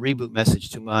a reboot message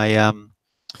to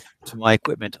my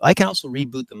equipment. I can also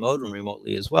reboot the modem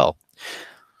remotely as well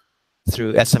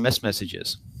through SMS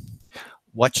messages.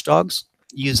 Watchdogs,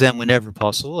 use them whenever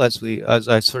possible. As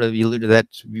I sort of alluded to that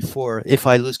before, if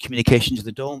I lose communication to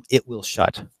the dome, it will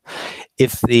shut.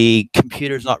 If the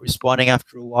computer is not responding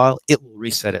after a while, it will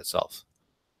reset itself.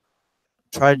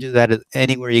 Try to do that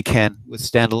anywhere you can with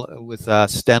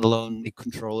standalone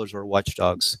controllers or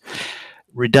watchdogs.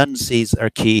 Redundancies are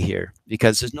key here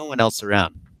because there's no one else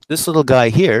around. This little guy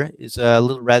here is a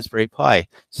little Raspberry Pi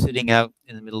sitting out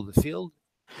in the middle of the field.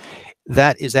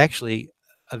 That is actually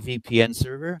a VPN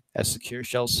server, a secure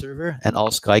shell server, and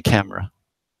all sky camera.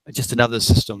 Just another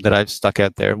system that I've stuck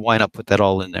out there. Why not put that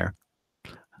all in there?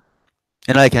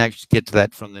 And I can actually get to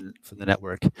that from the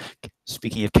network.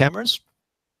 Speaking of cameras,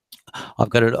 I've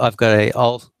got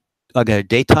a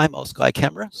daytime all sky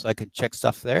camera, so I can check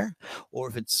stuff there. Or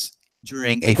if it's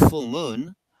during a full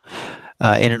moon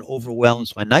and it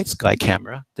overwhelms my night sky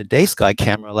camera, the day sky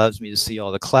camera allows me to see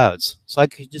all the clouds. So I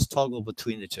can just toggle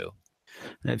between the two.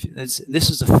 This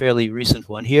is a fairly recent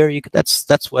one here.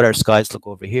 That's what our skies look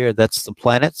over here. That's the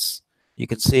planets. You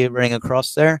can see it running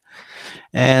across there,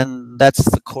 and that's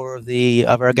the core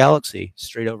of our galaxy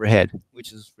straight overhead,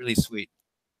 which is really sweet.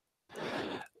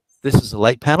 This is a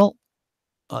light panel.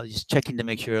 Just checking to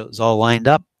make sure it's all lined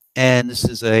up, and this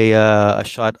is a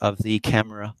shot of the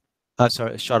camera.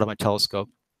 Sorry, a shot of my telescope.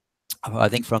 I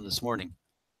think from this morning.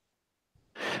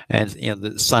 And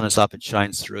the sun is up; it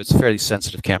shines through. It's a fairly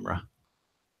sensitive camera.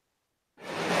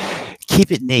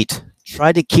 Keep it neat.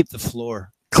 Try to keep the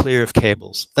floor clear of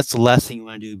cables. That's the last thing you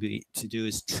want to do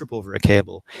is trip over a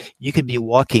cable. You could be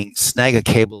walking, snag a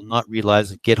cable, not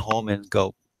realize it, get home and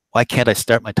go, why can't I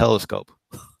start my telescope?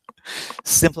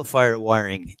 Simplify your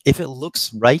wiring. If it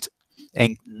looks right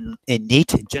and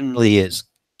neat, it generally is.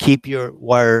 Keep your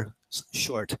wire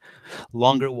short.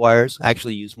 Longer wires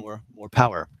actually use more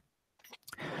power.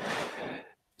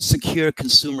 Secure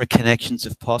consumer connections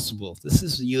if possible. This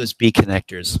is USB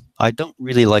connectors. I don't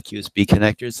really like USB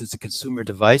connectors. It's a consumer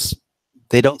device.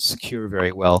 They don't secure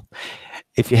very well.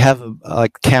 If you have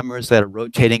cameras that are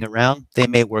rotating around, they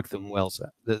may work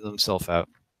themselves out.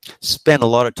 Spend a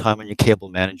lot of time on your cable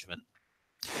management.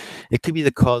 It could be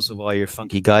the cause of all your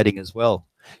funky guiding as well.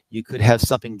 You could have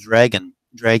something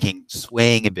dragging,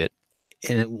 swaying a bit,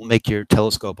 and it will make your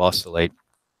telescope oscillate.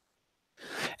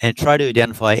 And try to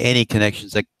identify any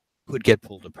connections that could get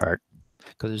pulled apart.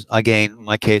 Because again, in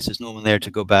my case, there's no one there to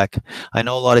go back. I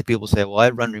know a lot of people say, well, I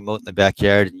run remote in the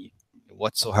backyard, and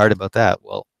what's so hard about that?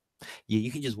 Well,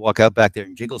 you can just walk out back there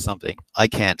and jiggle something. I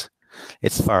can't.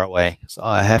 It's far away. So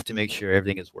I have to make sure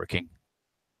everything is working.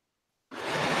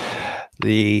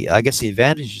 I guess the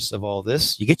advantages of all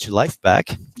this, you get your life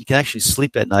back. You can actually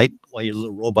sleep at night while your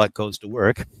little robot goes to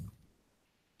work.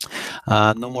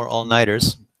 No more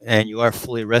all-nighters. And you are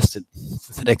fully rested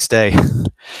for the next day.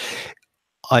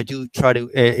 I do try to,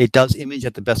 it does image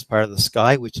at the best part of the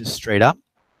sky, which is straight up.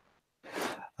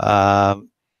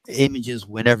 Images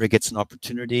whenever it gets an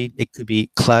opportunity. It could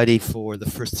be cloudy for the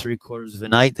first 3/4 of the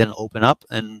night, then open up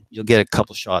and you'll get a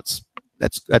couple shots.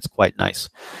 That's quite nice.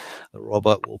 The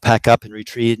robot will pack up and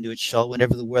retreat into its shell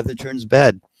whenever the weather turns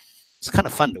bad. It's kind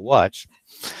of fun to watch.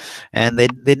 And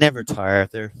they never tire.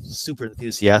 They're super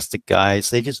enthusiastic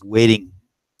guys. They're just waiting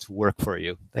to work for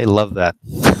you. They love that.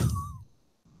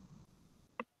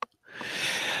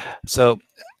 So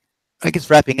I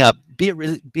guess wrapping up, be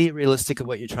realistic of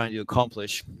what you're trying to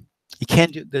accomplish. You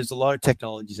can't do, there's a lot of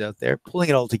technologies out there. Pulling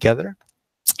it all together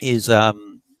is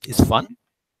fun.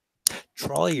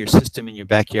 Trolley your system in your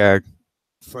backyard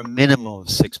for a minimum of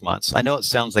 6 months. I know it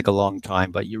sounds like a long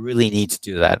time, but you really need to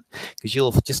do that because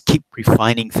you'll just keep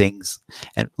refining things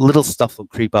and little stuff will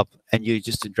creep up and you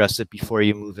just address it before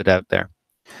you move it out there.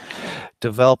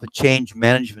 Develop a change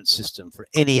management system for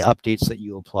any updates that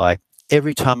you apply.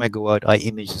 Every time I go out, I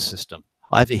image the system.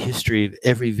 I have a history of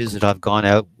every visit I've gone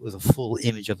out with a full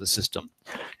image of the system.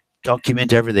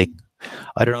 Document everything.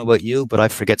 I don't know about you, but I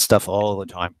forget stuff all the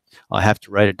time. I have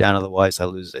to write it down, otherwise I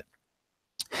lose it.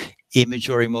 Image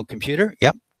your remote computer.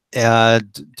 Yep.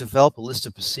 Develop a list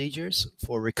of procedures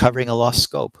for recovering a lost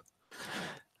scope.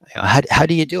 How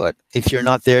do you do it? If you're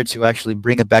not there to actually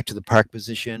bring it back to the park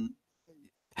position,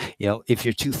 if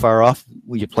you're too far off,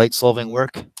 will your plate solving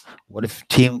work? What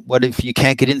if you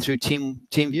can't get in through team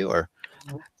viewer?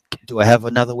 Do I have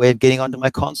another way of getting onto my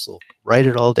console? Write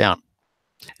it all down.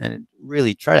 And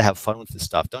really try to have fun with this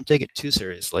stuff. Don't take it too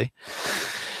seriously.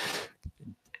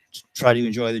 try to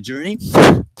enjoy the journey.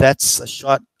 That's a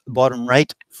shot bottom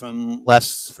right from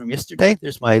yesterday.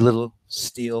 There's my little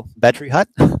steel battery hut,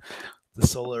 the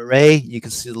solar array. You can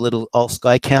see the little all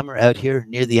sky camera out here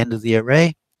near the end of the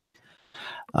array.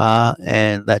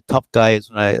 And that top guy is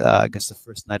when I guess the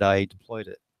first night I deployed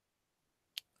it.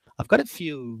 I've got a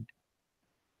few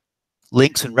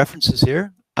links and references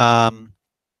here.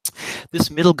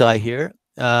 This middle guy here,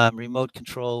 Remote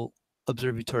Control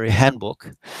Observatory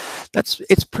Handbook,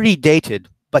 it's pretty dated,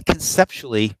 but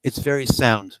conceptually it's very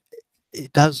sound.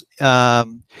 It does,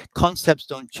 concepts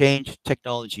don't change,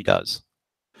 technology does.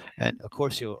 And of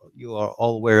course you are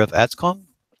all aware of ADSCOM.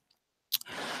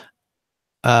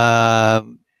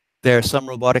 There's some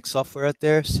robotic software out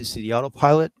there, CCD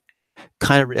Autopilot.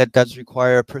 It does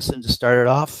require a person to start it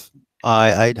off.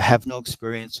 I have no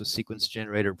experience with Sequence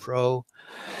Generator Pro.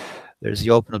 There's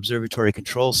the Open Observatory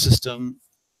Control System,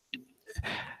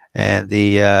 and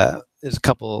there's a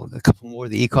couple more,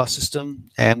 the ecosystem.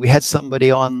 And we had somebody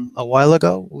on a while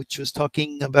ago which was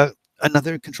talking about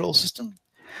another control system,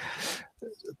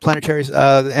 planetaries,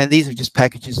 and these are just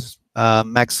packages.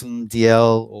 Maximum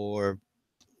DL or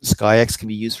SkyX can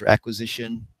be used for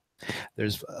acquisition.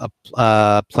 There's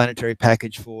a planetary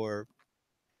package for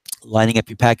lining up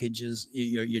your packages,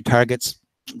 your targets,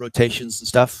 rotations and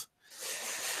stuff.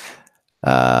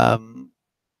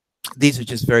 These are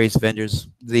just various vendors.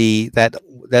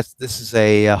 This is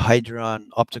a Hydron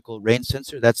optical rain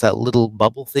sensor. That's that little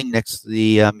bubble thing next to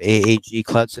the AAG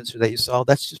cloud sensor that you saw.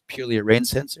 That's just purely a rain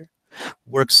sensor.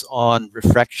 Works on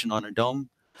refraction on a dome.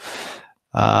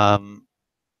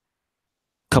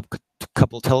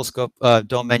 Couple telescope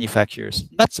dome manufacturers.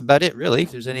 That's about it, really.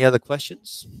 If there's any other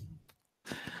questions.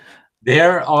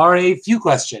 There are a few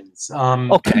questions.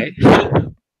 Okay.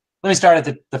 Let me start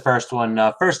at the first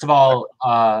one. First of all,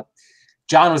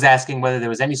 John was asking whether there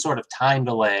was any sort of time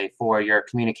delay for your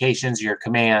communications, your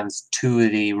commands to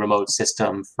the remote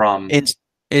system from.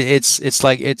 It's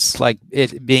like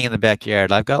it being in the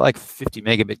backyard. I've got like 50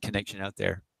 megabit connection out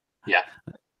there. Yeah.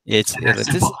 It's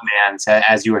simple commands,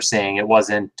 as you were saying. It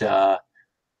wasn't the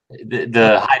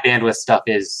high bandwidth stuff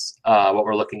is what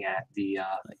we're looking at.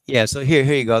 Yeah. So here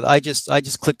you go. I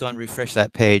just clicked on refresh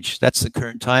that page. That's the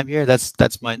current time here.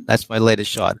 That's my latest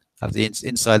shot of the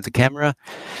inside the camera.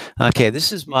 Okay,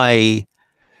 this is my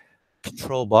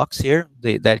control box here.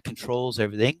 That controls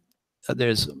everything.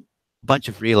 There's a bunch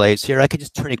of relays here. I can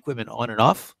just turn equipment on and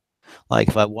off. Like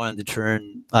if I wanted to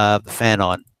turn the fan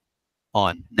on,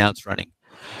 now it's running.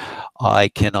 I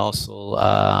can also,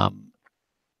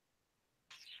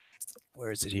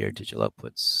 where is it here? Digital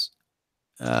outputs.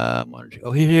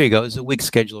 Oh, here you go. There's a week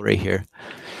schedule right here.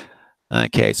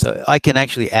 Okay, so I can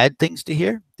actually add things to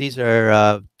here. These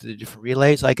are the different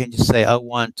relays. I can just say I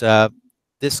want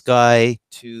this guy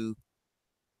to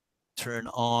turn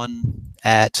on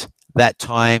at that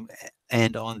time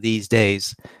and on these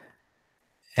days.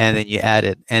 And then you add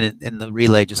it, and the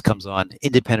relay just comes on,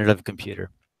 independent of a computer.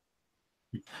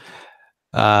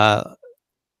 And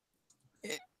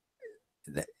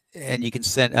you can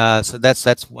send. So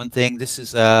that's one thing. This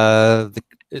is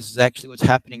this is actually what's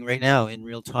happening right now in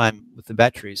real time with the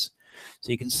batteries.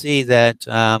 So you can see that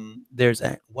there's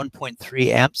 1.3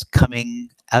 amps coming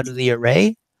out of the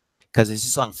array because it's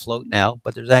just on float now.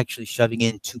 But there's actually shoving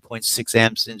in 2.6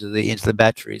 amps into the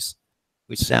batteries,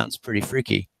 which sounds pretty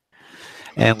freaky.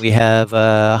 And we have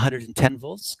 110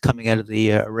 volts coming out of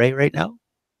the array right now.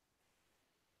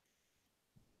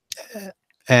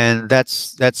 And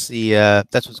that's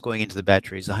what's going into the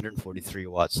batteries, 143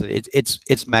 watts. So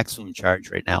it's maximum charge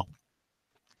right now.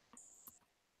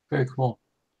 Very cool.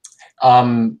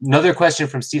 Another question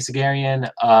from Steve Sagarian.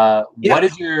 Yeah. What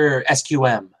is your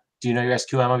SQM? Do you know your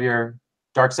SQM of your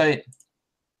dark site?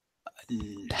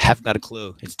 Have got a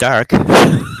clue. It's dark.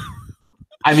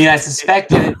 I mean, I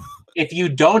suspect if you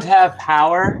don't have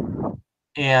power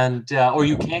and or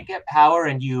you can't get power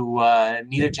and you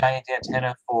need a giant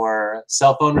antenna for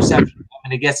cell phone reception, I'm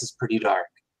gonna guess it's pretty dark.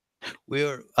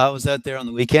 I was out there on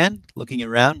the weekend looking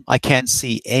around. I can't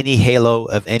see any halo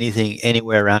of anything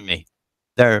anywhere around me.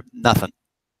 There, nothing.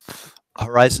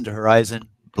 Horizon to horizon,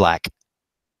 black.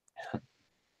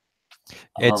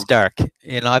 It's dark.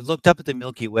 And I've looked up at the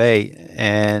Milky Way,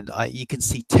 and you can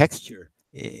see texture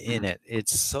in it.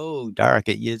 It's so dark.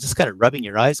 You just got it rubbing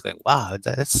your eyes, going, "Wow,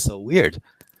 that's so weird."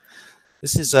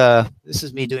 This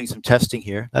is me doing some testing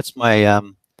here. That's my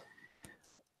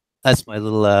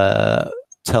little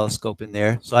telescope in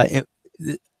there. So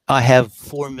I have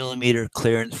 4 millimeter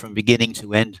clearance from beginning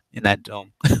to end in that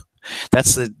dome.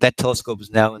 That telescope is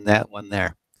now in that one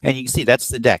there, and you can see that's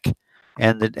the deck.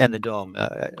 and the dome.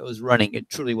 It was running. It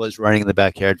truly was running in the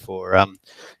backyard for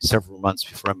several months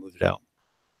before I moved it out.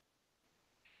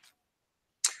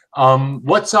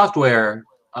 What software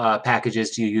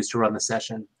packages do you use to run the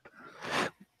session?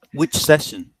 Which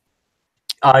session?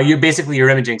 You're basically your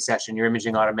imaging session, your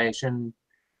imaging automation.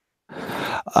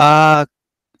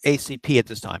 ACP at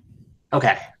this time.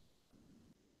 Okay.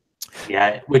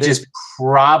 Yeah, which is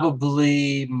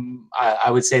probably,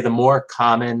 I would say, the more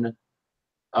common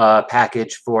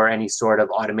package for any sort of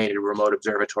automated remote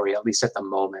observatory, at least at the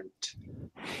moment.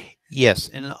 Yes,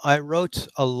 and I wrote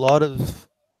a lot of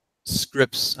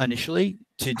scripts initially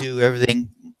to do everything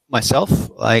myself,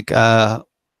 like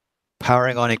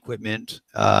powering on equipment,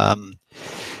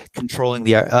 controlling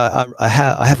the. I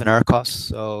have an ARCOS,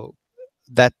 so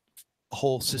that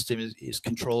whole system is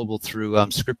controllable through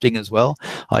scripting as well.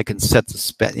 I can set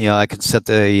the I can set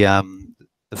the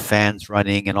fans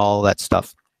running and all that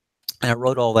stuff. And I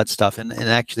wrote all that stuff, and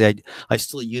actually I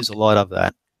still use a lot of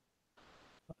that.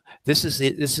 This is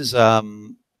inside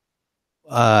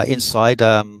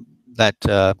that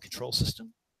control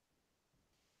system.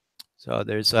 So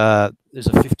there's a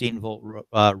 15-volt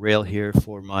rail here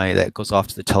for that goes off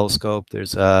to the telescope.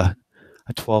 There's a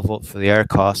 12-volt for the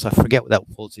ARCOS. I forget what that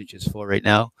voltage is for right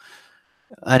now.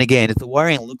 And again, if the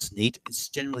wiring looks neat, it's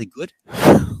generally good.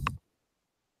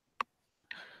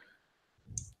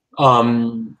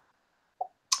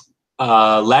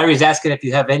 Larry's asking if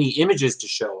you have any images to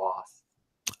show off.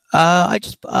 I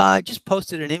just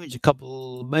posted an image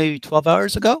maybe 12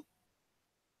 hours ago.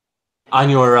 On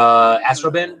your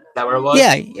Astrobin? Is that where it was?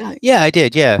 Yeah, I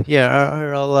did. Yeah.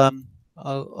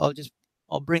 I'll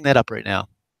bring that up right now.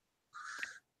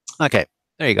 Okay,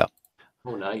 there you go.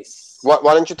 Oh, nice. Why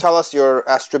don't you tell us your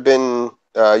Astrobin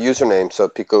username so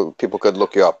people could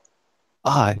look you up?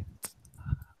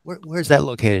 Where's that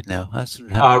located now?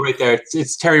 Right there.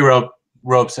 It's Terry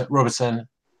Robeson.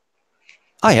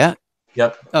 Oh yeah.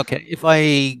 Yep. Okay. If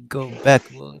I go back,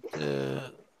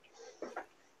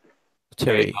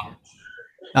 Terry.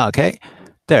 Okay.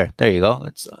 There you go.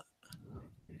 Let's.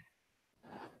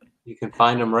 You can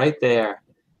find them right there.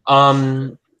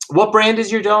 What brand is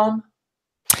your dome?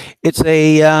 It's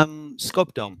a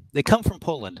scope dome. They come from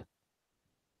Poland.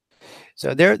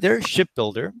 So they're a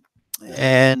shipbuilder,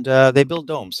 and they build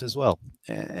domes as well.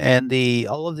 And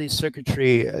all of the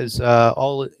circuitry is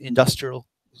all industrial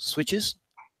switches.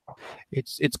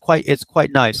 It's quite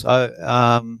nice.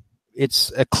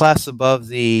 It's a class above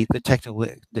the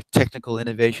technical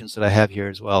innovations that I have here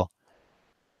as well.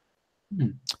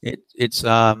 They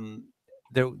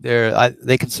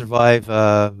can survive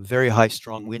very high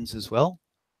strong winds as well.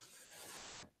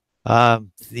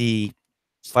 The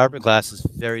fiberglass is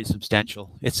very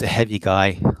substantial. It's a heavy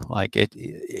guy. Like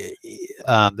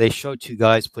they showed two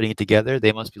guys putting it together.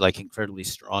 They must be like incredibly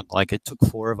strong. Like it took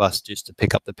 4 of us just to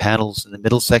pick up the panels in the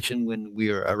middle section when we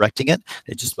were erecting it.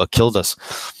 It just about killed us.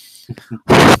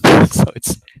 So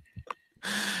it's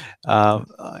in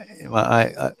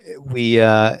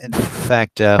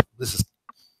fact I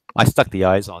stuck the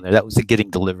eyes on there. That was it getting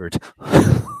delivered.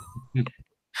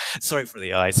 Sorry for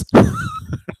the eyes.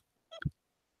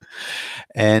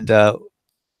 And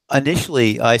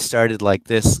initially I started like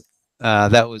this.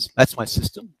 That's my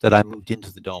system that I moved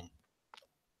into the dome.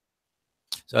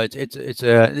 So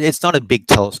it's not a big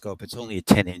telescope. It's only a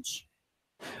 10-inch.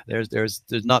 There's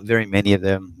not very many of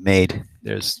them made.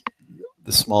 There's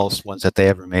the smallest ones that they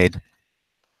ever made.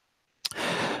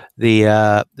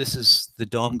 This is the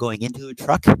dome going into a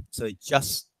truck, so it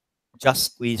just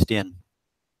squeezed in.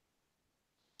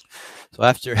 So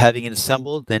after having it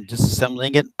assembled, then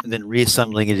disassembling it, and then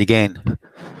reassembling it again.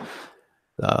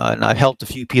 And I've helped a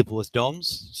few people with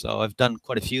domes, so I've done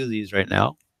quite a few of these right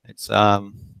now. It's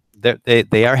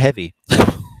they are heavy.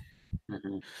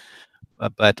 Mm-hmm.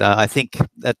 But I think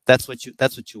that's what you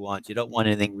want. You don't want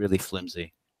anything really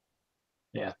flimsy.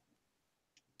 Yeah.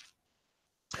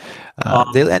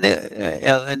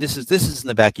 And this is in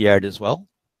the backyard as well.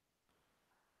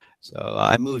 So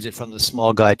I moved it from the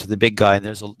small guy to the big guy, and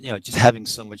there's just having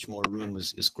so much more room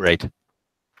is great.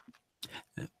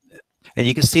 And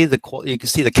you can see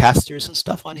the casters and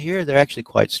stuff on here. They're actually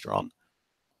quite strong,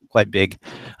 quite big.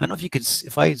 I don't know if you could,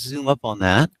 if I zoom up on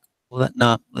that. Well,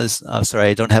 sorry,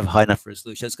 I don't have high enough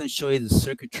resolution. I was going to show you the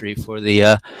circuitry for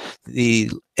the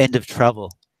end of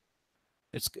travel.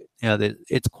 It's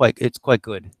it's quite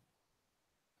good.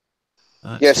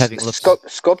 Yes,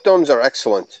 scope domes are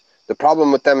excellent. The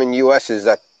problem with them in U.S. is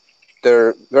that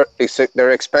they're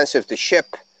expensive to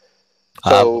ship.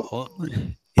 So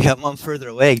yeah, I'm further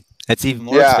away. That's even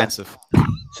more expensive.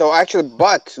 So actually,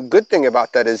 but good thing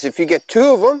about that is if you get 2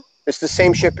 of them, it's the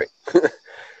same shipping.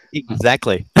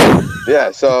 Exactly.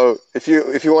 Yeah. So if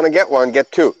you want to get one,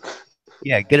 get two.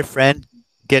 Yeah, get a friend,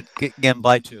 get and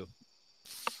buy two.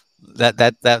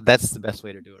 That's the best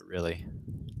way to do it, really.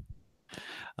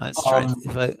 Let's try.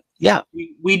 Yeah.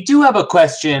 We do have a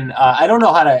question. I don't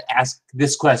know how to ask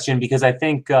this question because I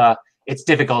think it's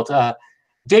difficult.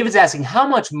 David's asking, how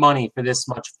much money for this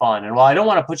much fun? And while I don't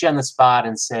want to put you on the spot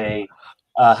and say,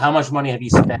 how much money have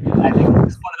you spent? I think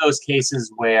it's one of those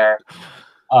cases where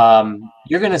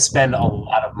you're going to spend a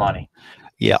lot of money.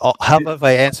 Yeah. How about if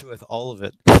I answer with all of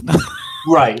it?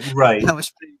 Right. How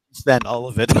much money do you spend? All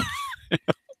of it.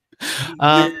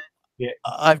 I'm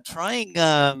trying.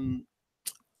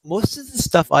 Most of the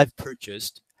stuff I've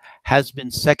purchased has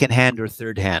been secondhand or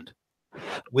third hand,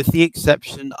 with the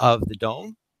exception of the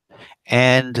dome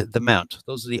and the mount.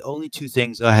 Those are the only two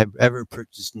things I have ever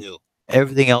purchased new.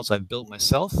 Everything else I've built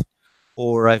myself,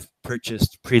 or I've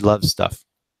purchased pre-loved stuff.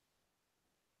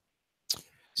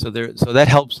 So that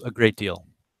helps a great deal.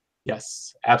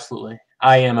 Yes, absolutely.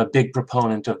 I am a big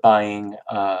proponent of buying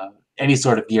any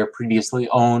sort of gear previously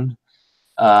owned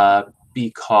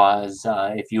because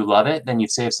if you love it, then you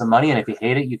save some money, and if you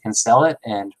hate it, you can sell it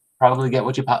and probably get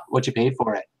what you paid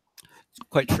for it.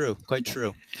 Quite true,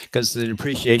 because the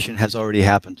depreciation has already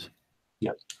happened.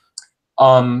 Yep.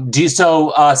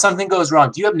 So something goes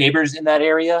wrong. Do you have neighbors in that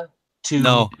area?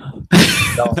 No.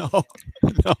 No.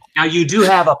 Now you do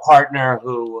have a partner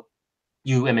who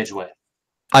you image with.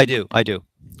 I do.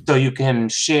 So you can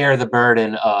share the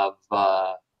burden of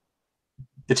the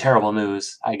terrible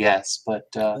news, I guess. But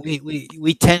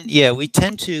we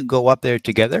tend to go up there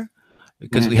together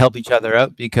because we help each other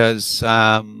out because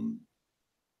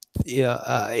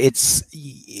it's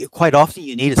quite often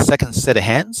you need a second set of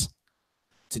hands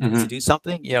to do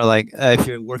something. You know, like if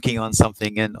you're working on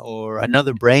something or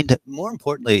another brain. More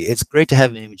importantly, it's great to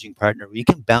have an imaging partner where you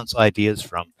can bounce ideas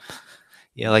from.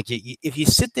 You know, like if you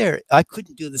sit there, I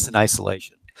couldn't do this in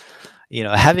isolation. You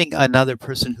know, having another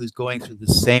person who's going through the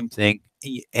same thing,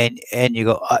 and you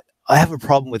go, I have a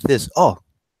problem with this. Oh,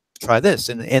 try this,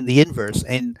 and the inverse,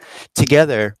 and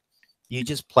together, you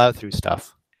just plow through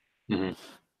stuff. You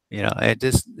know,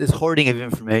 this hoarding of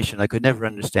information, I could never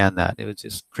understand that. It was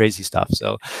just crazy stuff.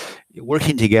 So,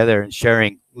 working together and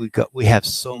sharing, we have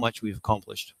so much we've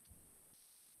accomplished.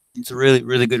 It's a really,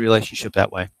 really good relationship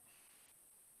that way.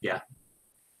 Yeah.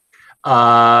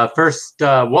 First,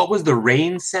 what was the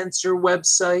rain sensor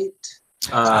website?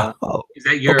 Is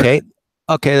that your?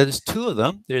 Okay. There's two of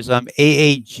them. There's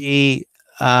AAG.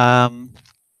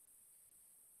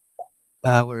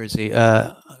 Where is he?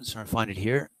 I'm just trying to find it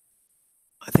here.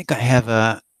 I think I have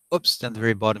a. Oops, down the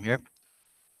very bottom here.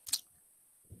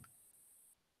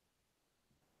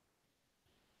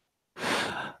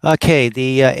 Okay,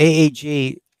 the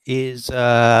AAG is.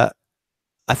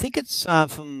 I think it's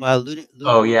from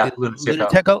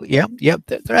Lunateco. Yeah.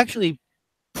 They're actually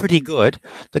pretty good.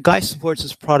 The guy supports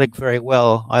his product very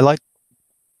well. I like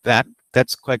that.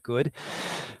 That's quite good.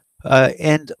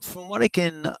 And from what I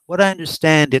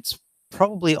understand, it's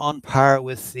probably on par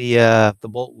with the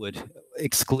Boltwood,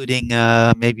 excluding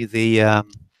maybe the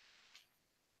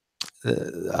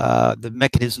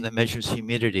mechanism that measures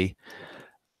humidity.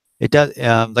 It does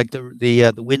like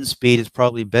the wind speed is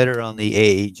probably better on the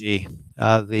AAG.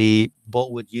 The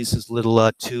Boltwood uses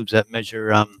little tubes that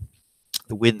measure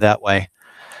the wind that way.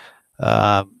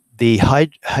 The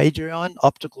Hydron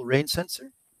optical rain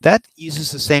sensor, that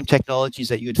uses the same technologies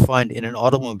that you'd find in an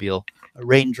automobile. A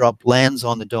raindrop lands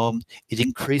on the dome, it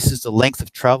increases the length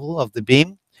of travel of the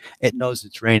beam. It knows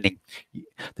it's raining.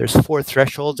 There's 4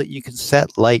 thresholds that you can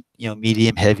set: light,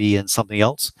 medium, heavy, and something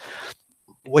else.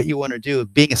 What you want to do,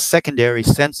 being a secondary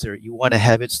sensor, you want to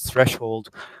have its threshold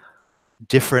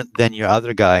different than your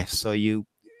other guy. So you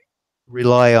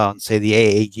rely on, say, the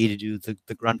AAG to do the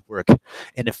grunt work.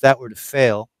 And if that were to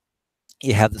fail,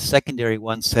 you have the secondary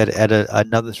one set at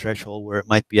another threshold where it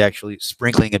might be actually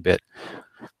sprinkling a bit,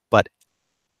 but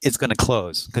it's going to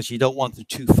close because you don't want the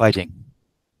two fighting.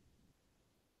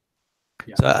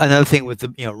 Yeah. So another thing with the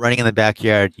running in the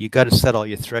backyard, you got to set all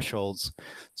your thresholds.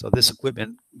 So this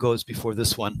equipment goes before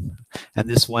this one, and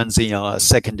this one's a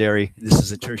secondary. This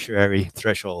is a tertiary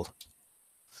threshold.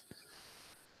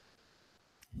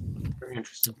 Very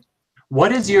interesting.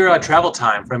 What is your travel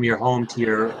time from your home to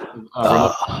your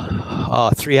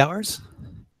remote? 3 hours.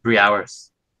 3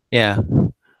 hours. Yeah.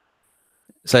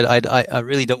 So I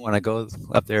really don't want to go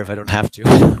up there if I don't have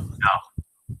to.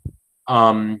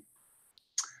 No.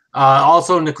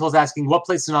 Also, Nicole's asking, what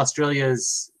place in Australia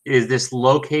is this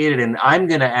located? And I'm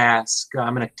going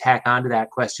to tack onto that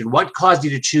question. What caused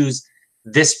you to choose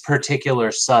this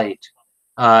particular site?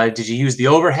 Did you use the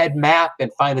overhead map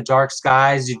and find the dark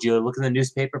skies? Did you look in the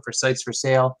newspaper for sites for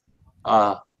sale?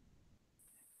 What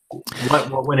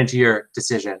went into your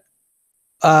decision?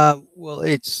 Well,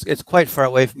 it's quite far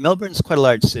away. Melbourne's quite a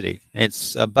large city.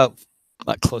 It's about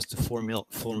close to 4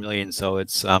 million, so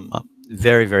it's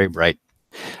very, very bright.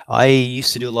 I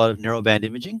used to do a lot of narrowband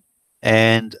imaging,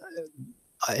 and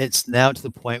it's now to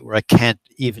the point where I can't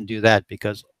even do that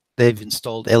because they've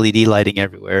installed LED lighting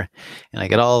everywhere, and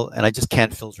I just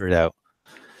can't filter it out.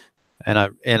 And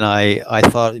I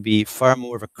thought it'd be far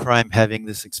more of a crime having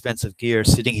this expensive gear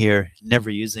sitting here, never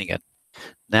using it.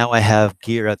 Now I have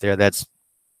gear out there that's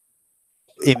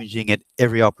imaging at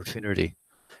every opportunity,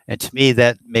 and to me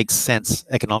that makes sense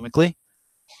economically.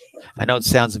 I know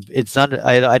it's not,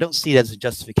 I don't see it as a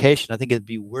justification. I think it'd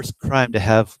be worse crime to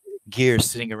have gear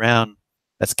sitting around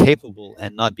that's capable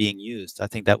and not being used. I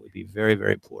think that would be very,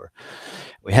 very poor.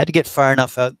 We had to get far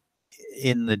enough out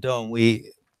in the dome.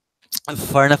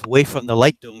 Far enough away from the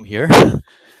light dome here,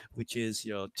 which is,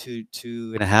 you know,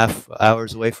 2.5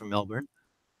 hours away from Melbourne,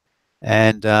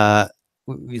 and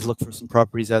we looked for some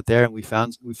properties out there, and we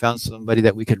found somebody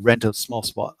that we could rent a small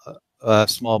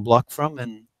small block from,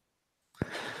 and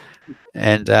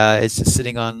it's just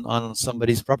sitting on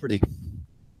somebody's property.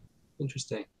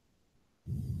 Interesting.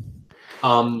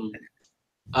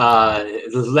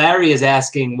 Larry is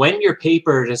asking, when your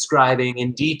paper describing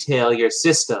in detail your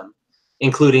system,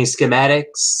 including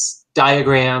schematics,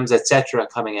 diagrams, etc.,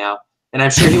 coming out, and I'm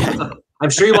sure he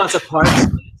wants a parts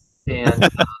list. And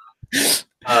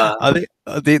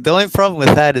the only problem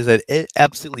with that is that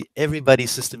absolutely everybody's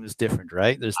system is different,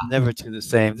 right? There's never two the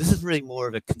same. This is really more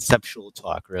of a conceptual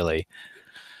talk, really.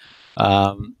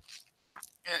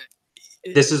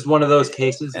 This is one of those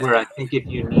cases where I think if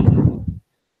you need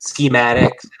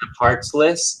schematics and a parts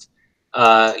list,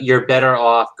 you're better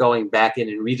off going back in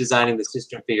and redesigning the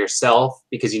system for yourself,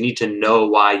 because you need to know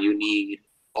why you need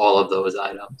all of those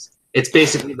items. It's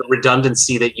basically the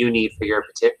redundancy that you need for your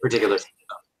particular system.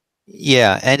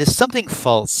 Yeah, and if something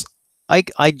false,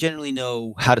 I generally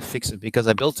know how to fix it because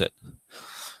I built it.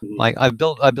 Like I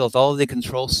built all of the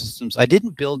control systems. I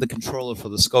didn't build the controller for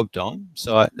the scope dome,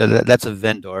 so that's a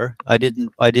vendor. I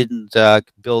didn't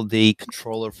build the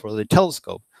controller for the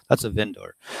telescope. That's a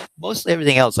vendor. Mostly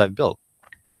everything else I've built.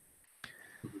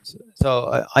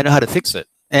 So I know how to fix it,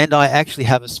 and I actually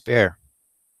have a spare.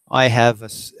 I have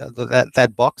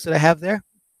that box that I have there.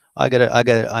 I got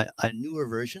a newer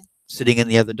version sitting in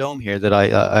the other dome here that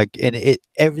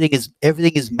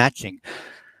everything is matching.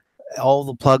 All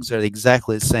the plugs are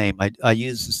exactly the same. I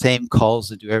use the same calls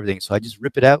to do everything. So I just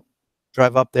rip it out,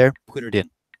 drive up there, put it in.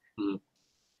 Mm-hmm.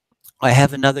 I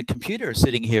have another computer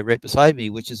sitting here right beside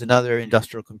me, which is another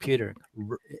industrial computer,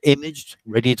 imaged,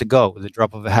 ready to go with a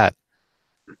drop of a hat.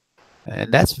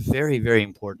 And that's very, very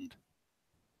important.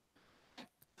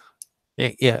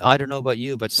 Yeah, I don't know about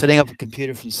you, but setting up a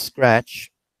computer from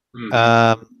scratch,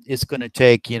 it's going to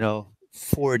take,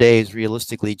 4 days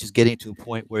realistically, just getting to a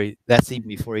point where that's even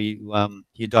before you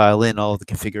dial in all of the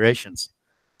configurations.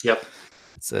 Yep.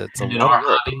 It's a lot of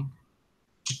work. Hobby,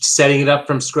 setting it up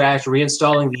from scratch,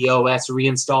 reinstalling the OS,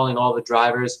 reinstalling all the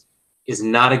drivers is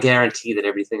not a guarantee that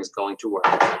everything is going to work.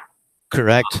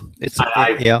 Correct.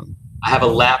 I have a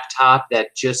laptop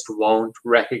that just won't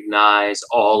recognize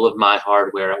all of my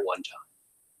hardware at one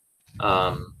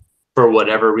time. For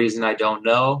whatever reason, I don't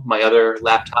know. My other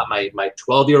laptop, my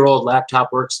 12-year-old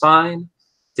laptop works fine.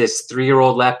 This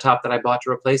 3-year-old laptop that I bought to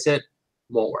replace it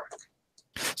won't work.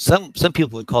 Some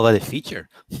people would call that a feature.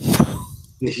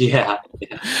 Yeah.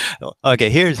 Okay,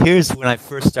 here's when I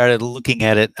first started looking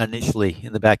at it initially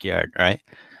in the backyard, right?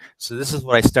 So this is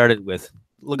what I started with.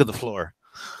 Look at the floor.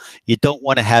 You don't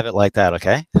want to have it like that,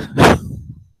 okay?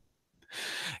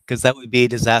 Because that would be a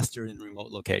disaster in a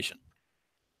remote location.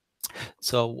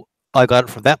 So I got it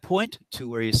from that point to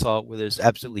where you saw where there's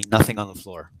absolutely nothing on the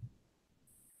floor.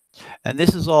 And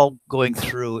this is all going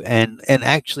through and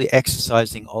actually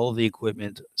exercising all of the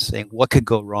equipment, saying what could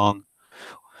go wrong,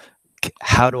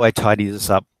 how do I tidy this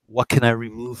up, what can I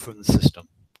remove from the system.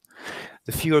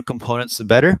 The fewer components, the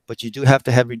better, but you do have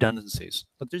to have redundancies.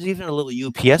 But there's even a little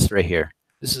UPS right here.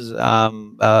 This is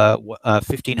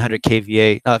 1500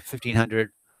 kVA,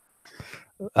 1500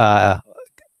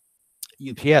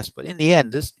 UPS. But in the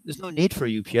end, there's no need for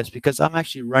a UPS because I'm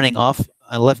actually running off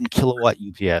an 11 kilowatt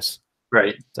UPS.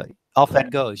 Right. So off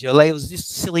that goes. Like it was just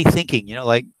silly thinking.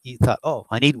 Like you thought, oh,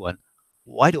 I need one.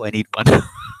 Why do I need one?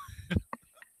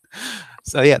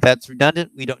 So yeah, that's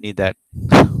redundant. We don't need that.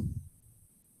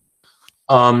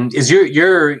 Is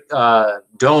your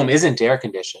dome isn't air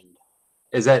conditioned?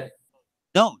 Is that?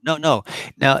 No.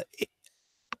 Now,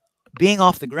 being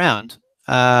off the ground,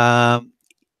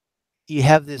 you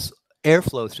have this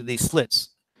airflow through these slits,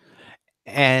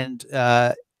 and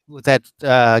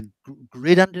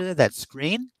grid under there, that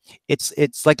screen,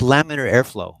 it's like laminar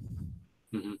airflow.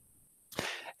 Mm-hmm.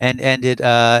 And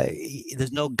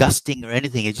there's no gusting or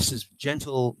anything. It's just this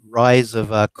gentle rise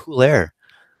of cool air.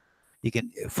 You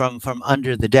can from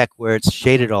under the deck where it's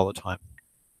shaded all the time.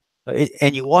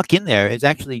 And you walk in there, it's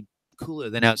actually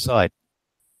cooler than outside.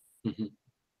 Mm-hmm.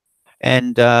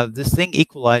 And this thing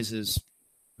equalizes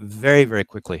very, very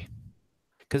quickly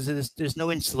because there's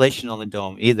no insulation on the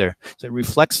dome either. So it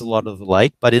reflects a lot of the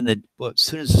light, but as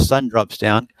soon as the sun drops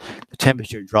down, the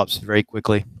temperature drops very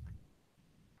quickly.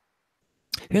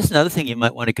 Here's another thing you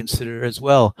might want to consider as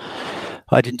well.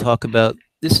 I didn't talk about.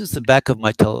 This is the back of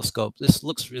my telescope. This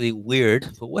looks really weird,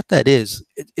 but what that is,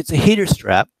 it's a heater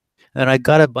strap, and I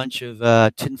got a bunch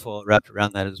of tinfoil wrapped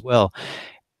around that as well.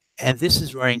 And this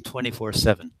is running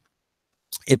 24/7.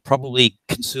 It probably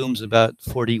consumes about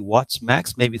 40 watts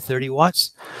max, maybe 30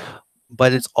 watts,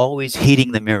 but it's always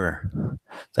heating the mirror.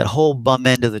 That whole bum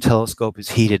end of the telescope is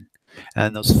heated,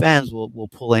 and those fans will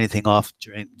pull anything off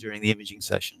during the imaging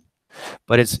session.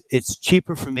 But it's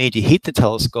cheaper for me to heat the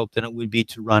telescope than it would be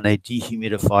to run a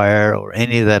dehumidifier or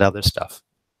any of that other stuff.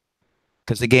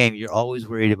 Because again, you're always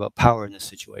worried about power in this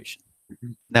situation.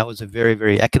 Mm-hmm. That was a very,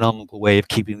 very economical way of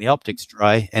keeping the optics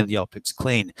dry and the optics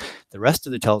clean. The rest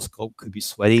of the telescope could be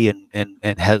sweaty and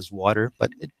has water,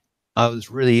 but I was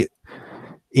really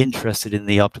interested in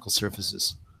the optical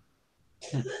surfaces.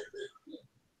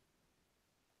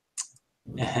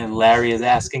 And Larry is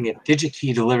asking if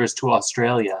DigiKey delivers to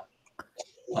Australia.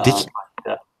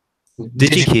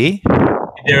 DigiKey?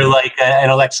 They're like an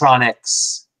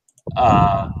electronics,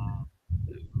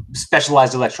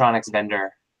 specialized electronics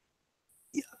vendor.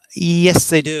 Yes,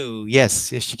 they do.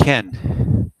 Yes, you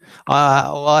can.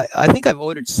 Well, I think I've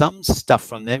ordered some stuff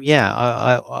from them. Yeah,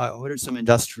 I ordered some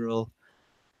industrial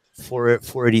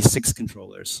 486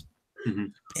 controllers. Mm-hmm.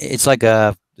 It's like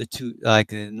the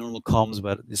normal comms,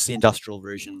 but it's the industrial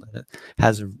version that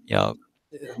has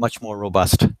much more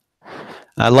robust.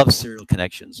 I love serial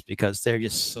connections because they're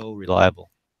just so reliable.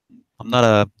 I'm not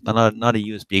a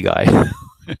USB guy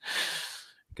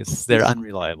because they're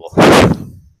unreliable.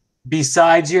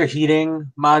 Besides your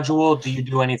heating module, do you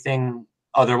do anything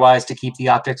otherwise to keep the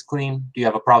optics clean? Do you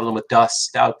have a problem with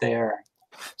dust out there?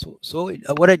 So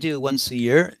what I do once a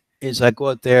year is I go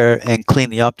out there and clean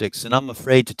the optics, and I'm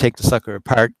afraid to take the sucker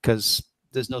apart because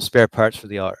there's no spare parts for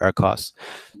our costs.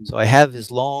 So I have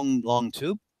this long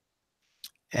tube,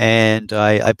 and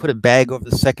I put a bag over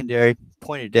the secondary,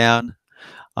 point it down.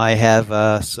 I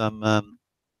have some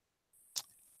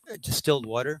distilled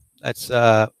water that's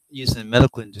used in the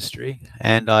medical industry,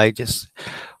 and I just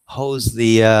hose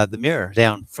the mirror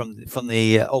down from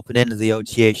the open end of the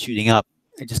OTA shooting up.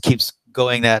 It just keeps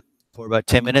going that for about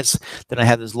 10 minutes. Then I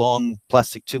have this long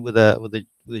plastic tube with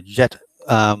a jet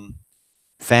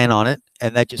fan on it,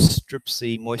 and that just strips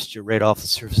the moisture right off the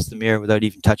surface of the mirror without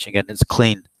even touching it, and it's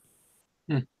clean.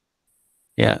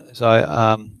 Yeah, so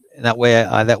that way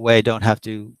I don't have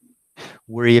to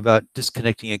worry about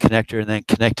disconnecting a connector and then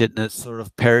connect it, and it sort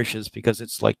of perishes because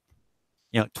it's like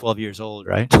 12 years old,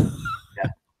 right? Yeah,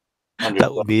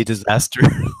 that would be a disaster.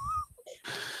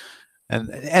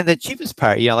 and the cheapest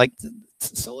part, like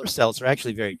solar cells are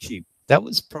actually very cheap. That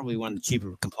was probably one of the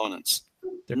cheaper components.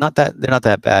 They're not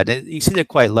that bad. You see, they're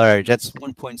quite large. That's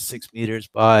 1.6 meters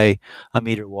by a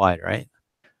meter wide, right?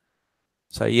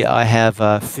 So yeah, I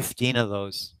have 15 of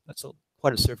those. That's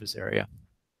quite a surface area.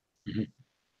 Mm-hmm.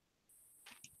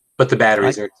 But the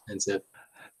batteries are expensive.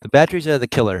 The batteries are the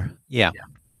killer. Yeah.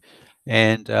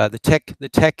 And the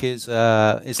tech is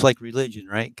it's like religion,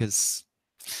 right? Because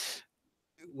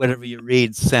whatever you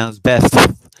read sounds best.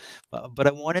 But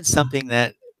I wanted something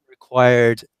that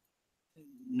required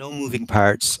no moving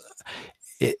parts.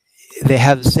 They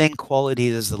have the same quality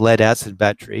as the lead acid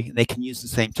battery, and they can use the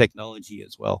same technology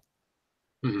as well.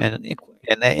 Mm-hmm. And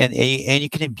you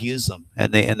can abuse them,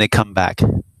 and they come back.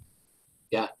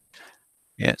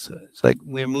 Yeah, so it's like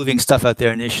we're moving stuff out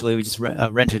there initially. We just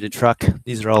rented a truck.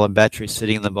 These are all the batteries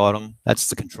sitting in the bottom. That's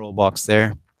the control box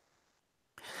there.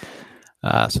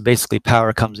 So basically,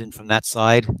 power comes in from that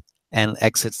side and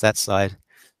exits that side.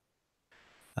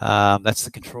 That's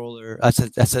the controller. That's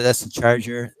the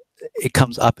charger. It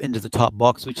comes up into the top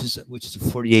box, which is a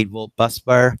 48-volt bus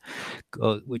bar,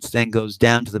 which then goes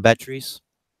down to the batteries.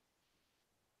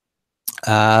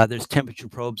 There's temperature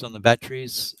probes on the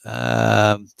batteries.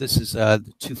 This is the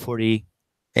 240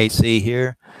 AC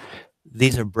here.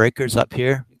 These are breakers up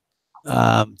here.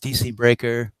 DC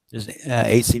breaker. There's an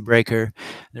AC breaker.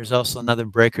 There's also another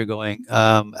breaker going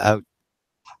out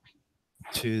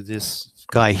to this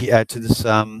guy here, to this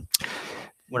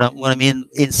when I'm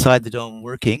inside the dome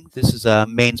working, this is a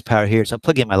mains power here. So I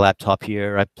plug in my laptop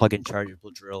here. I plug in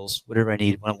chargeable drills, whatever I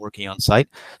need when I'm working on site.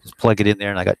 Just plug it in there,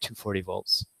 and I got 240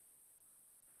 volts.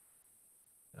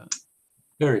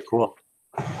 Very cool.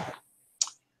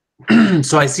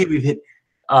 So I see we've hit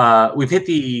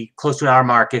the close to an hour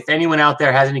mark. If anyone out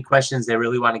there has any questions they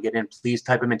really want to get in, please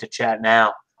type them into chat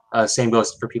now. Same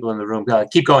goes for people in the room.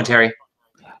 Keep going, Terry.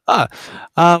 I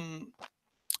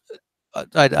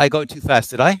go too fast,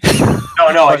 did I?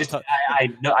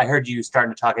 No. I heard you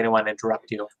starting to talk. I didn't want to interrupt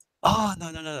you. Oh,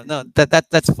 no.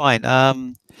 That's fine.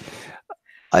 I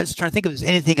was trying to think if there's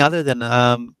anything other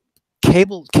than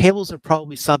cables are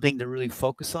probably something to really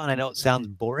focus on. I know it sounds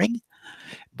boring,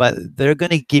 but they're going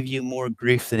to give you more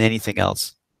grief than anything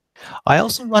else. I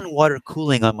also run water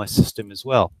cooling on my system as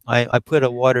well. I put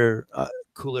a water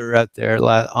cooler out there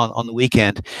on the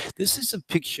weekend. This is a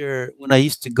picture when I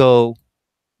used to go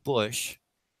bush.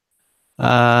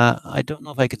 I don't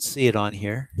know if I could see it on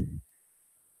here.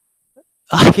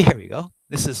 Okay, here we go.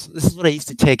 This is what I used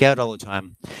to take out all the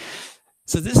time.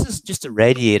 So this is just a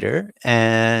radiator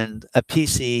and a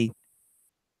PC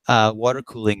water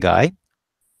cooling guy.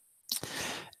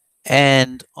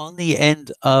 And on the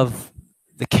end of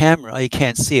the camera, you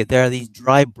can't see it. There are these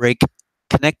dry brake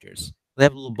connectors. They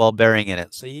have a little ball bearing in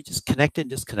it. So you just connect it,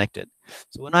 disconnect it.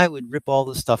 So when I would rip all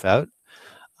this stuff out,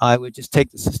 I would just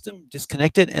take the system,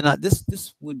 disconnect it, and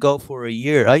this would go for a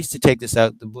year. I used to take this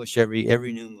out the bush every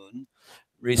new moon.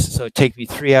 So it'd take me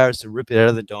 3 hours to rip it out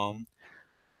of the dome,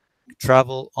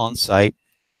 travel on site,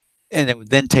 and it would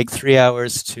then take 3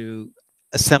 hours to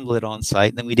assemble it on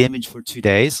site. And then we'd image for 2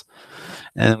 days,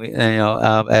 and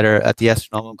at the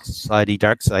Astronomical Society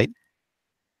dark site.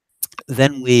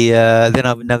 Then I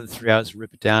have another 3 hours to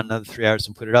rip it down, another 3 hours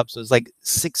to put it up. So it's like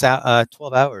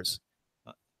 12 hours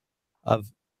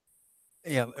of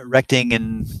erecting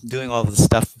and doing all the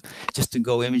stuff just to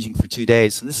go imaging for 2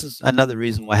 days. And this is another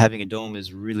reason why having a dome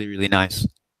is really, really nice.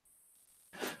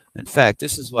 In fact,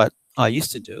 this is what I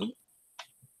used to do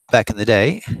back in the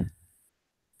day.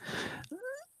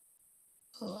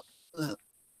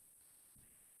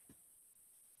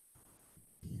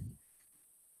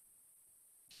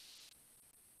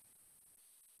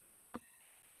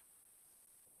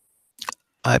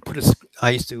 I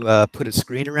used to put a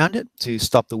screen around it to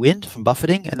stop the wind from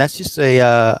buffeting, and that's just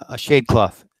a shade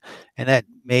cloth, and that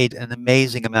made an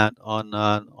amazing amount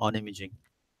on imaging.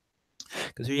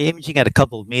 Because when you're imaging at a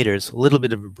couple of meters, a little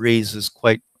bit of a breeze is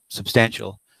quite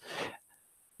substantial,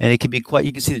 and it can be quite.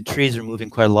 You can see the trees are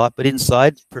moving quite a lot, but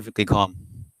inside, perfectly calm,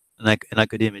 and I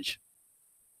could image.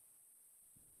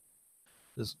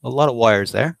 There's a lot of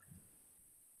wires there.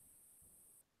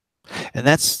 And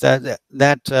that's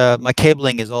my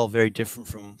cabling is all very different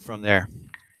from there.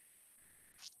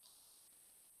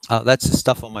 That's the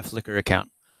stuff on my Flickr account.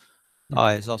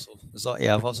 I've also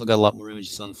got a lot more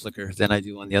images on Flickr than I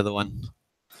do on the other one.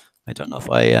 I don't know if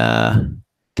I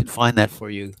can find that for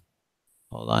you.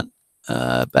 Hold on,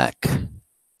 back.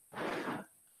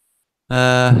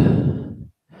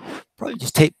 Probably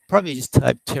just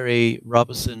type Terry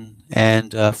Robinson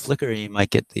and Flickr, and you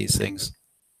might get these things.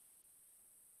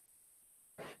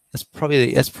 That's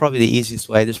probably the easiest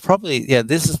way. This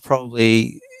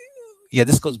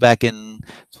goes back in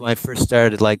to when I first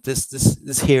started. Like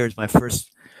this here is my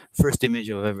first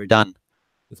image I've ever done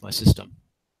with my system.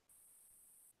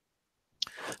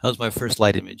 That was my first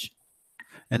light image,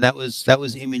 and that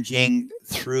was imaging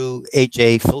through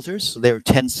HA filters. So they were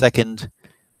 10-second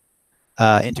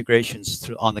integrations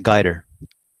on the guider.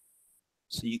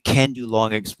 So you can do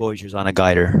long exposures on a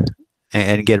guider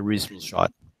and get a reasonable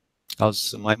shot.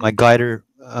 My guider,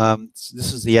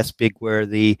 this is the S-Big where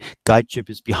the guide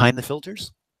chip is behind the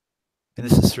filters, and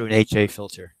this is through an HA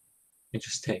filter.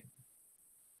 Interesting.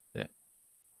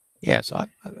 Yeah, so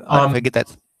I get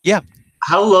that. Yeah.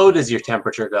 How low does your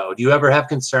temperature go? Do you ever have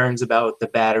concerns about the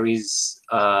batteries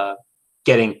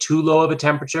getting too low of a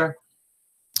temperature?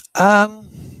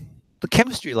 The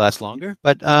chemistry lasts longer,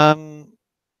 but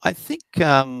I think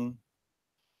it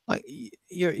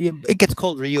gets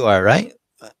colder where you are, right?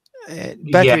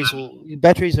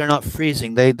 Batteries are not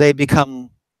freezing. They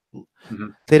become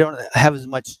they don't have as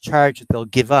much charge that they'll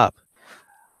give up.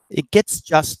 It gets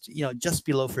just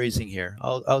below freezing here.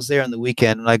 I was there on the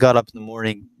weekend, and I got up in the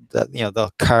morning.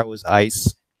 The car was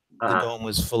ice. The dome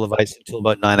was full of ice until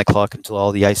about 9 o'clock, until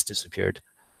all the ice disappeared.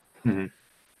 So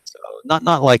not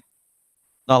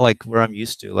like where I'm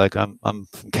used to. Like I'm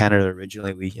from Canada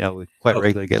originally. We quite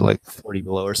regularly get like 40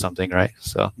 below or something, right?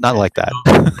 So not like that.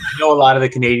 I know a lot of the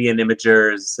Canadian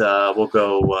imagers will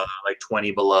go like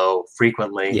 20 below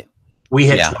frequently. Yeah. We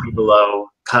hit 20 below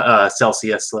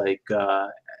Celsius like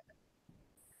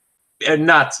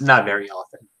not very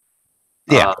often.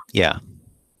 Yeah, yeah.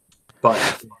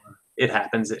 But it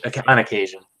happens on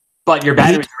occasion. But your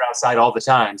batteries are outside all the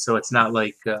time, so it's not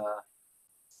like.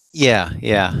 Yeah,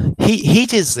 yeah.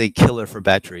 Heat is the killer for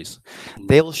batteries.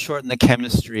 They will shorten the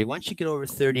chemistry. Once you get over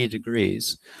 30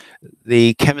 degrees,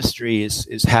 the chemistry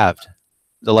is halved,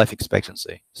 the life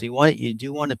expectancy. So you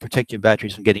do want to protect your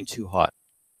batteries from getting too hot.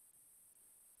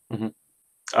 Mm-hmm.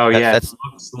 Oh yeah, it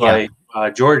looks like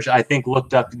George, I think,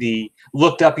 looked up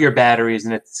your batteries,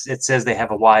 and it says they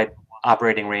have a wide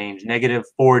operating range,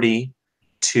 -40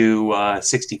 to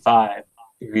 65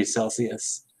 degrees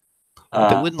Celsius.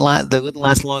 They wouldn't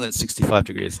last long at 65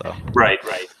 degrees though. Right.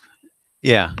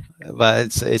 Yeah,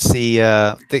 but it's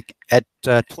at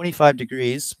 25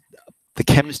 degrees, the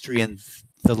chemistry in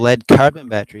the lead carbon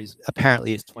batteries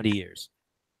apparently is 20 years.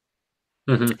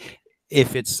 Mm-hmm.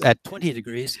 If it's at 20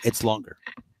 degrees, it's longer.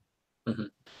 Mm-hmm.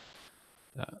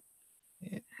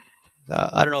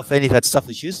 I don't know if any of that stuff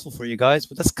is useful for you guys,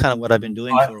 but that's kind of what I've been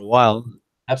doing for a while.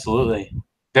 Absolutely.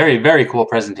 Very, very cool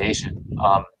presentation.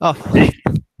 Oh,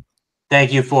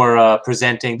 thank you for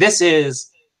presenting. This is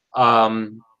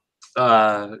what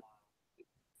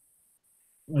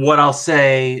I'll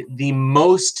say the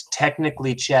most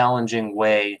technically challenging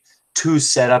way to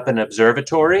set up an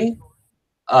observatory.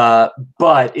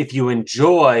 But if you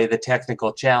enjoy the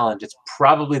technical challenge, it's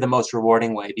probably the most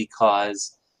rewarding way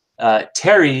because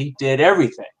Terry did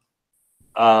everything.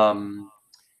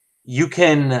 You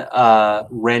can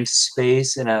rent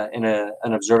space in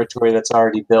an observatory that's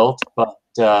already built, but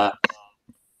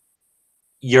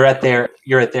you're at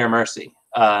their mercy.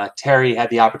 Terry had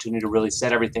the opportunity to really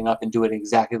set everything up and do it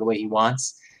exactly the way he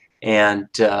wants, and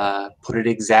put it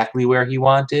exactly where he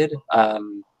wanted.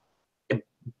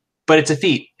 But it's a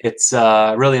feat. It's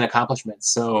really an accomplishment.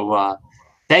 So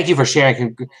thank you for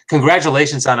sharing.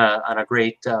 Congratulations on a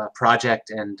great project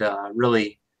and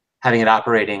really having it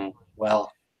operating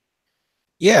well.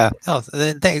 Yeah. Oh,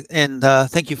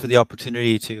 thank you for the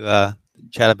opportunity to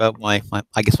chat about my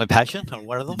I guess my passion on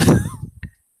one of them.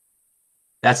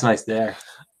 That's nice there.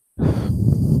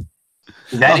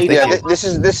 This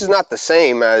is not the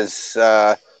same as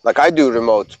like I do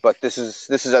remotes, but this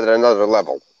is at another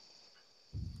level.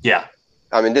 Yeah.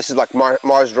 I mean, this is like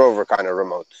Mars rover kind of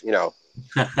remotes,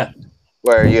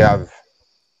 where you have,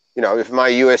 if my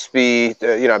USB,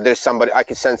 if there's somebody, I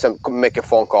can make a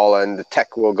phone call and the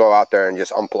tech will go out there and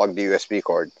just unplug the USB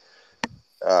cord.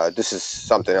 This is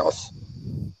something else.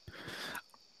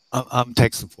 I'm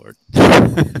tech support.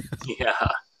 Yeah.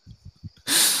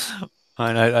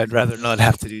 And I'd rather not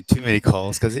have to do too many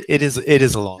calls because it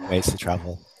is a long ways to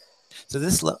travel. So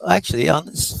this actually on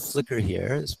this flicker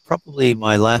here is probably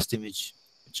my last image,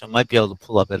 which I might be able to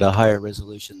pull up at a higher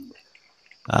resolution.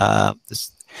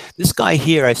 This guy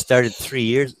here I started 3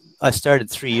 years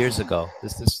ago.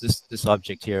 This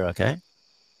object here, okay.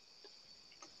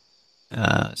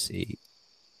 Let's see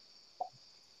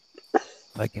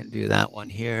if I can do that one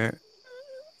here,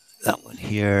 that one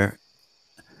here,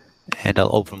 and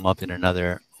I'll open them up in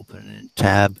another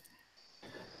tab.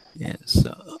 Yeah,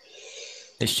 so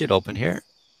it should open here.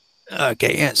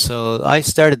 Okay, yeah. So I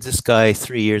started this guy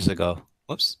 3 years ago.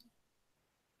 Whoops.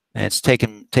 And it's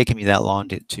taken me that long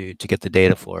to get the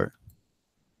data for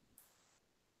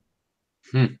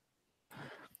it.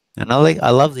 And I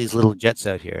love these little jets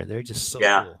out here. They're just so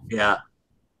cool. Yeah.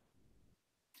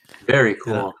 Very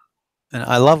cool. And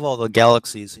I love all the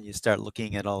galaxies, and you start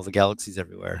looking at all the galaxies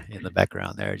everywhere in the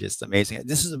background. They're just amazing.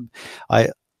 This is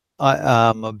a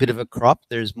bit of a crop.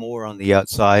 There's more on the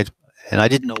outside, and I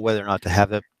didn't know whether or not to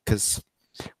have it because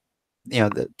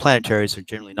the planetaries are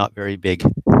generally not very big.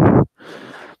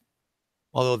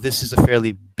 Although this is a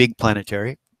fairly big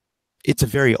planetary, it's a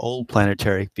very old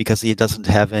planetary because it doesn't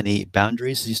have any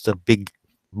boundaries. It's just a big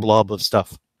blob of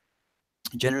stuff.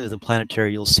 Generally, the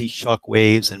planetary, you'll see shock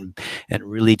waves and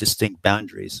really distinct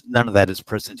boundaries. None of that is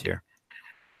present here.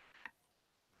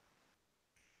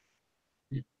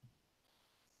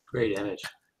 Great image.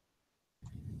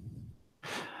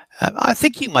 I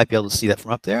think you might be able to see that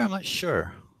from up there. I'm not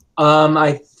sure.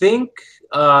 I think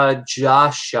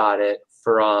Josh shot it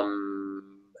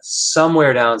from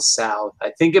somewhere down south.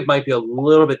 I think it might be a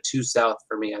little bit too south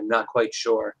for me. I'm not quite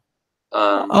sure.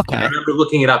 Okay. I remember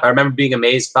looking it up. I remember being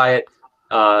amazed by it.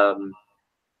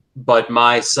 But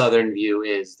my southern view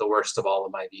is the worst of all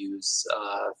of my views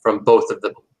from both of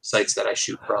the sites that I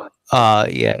shoot from.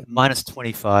 Yeah,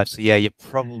 -25. So yeah, you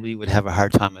probably would have a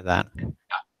hard time with that.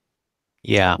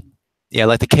 Yeah. Yeah,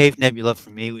 like the Cave Nebula for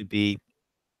me would be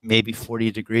maybe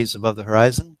 40 degrees above the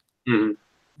horizon. Mm-hmm.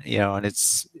 And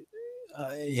it's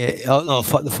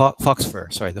the Fox Fur.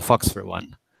 Sorry, the Fox Fur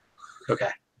one. Okay.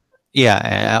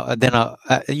 Yeah, then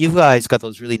you guys got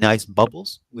those really nice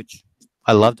bubbles, which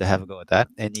I love to have a go at that.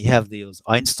 And you have those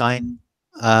Einstein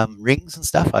rings and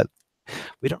stuff.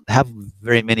 We don't have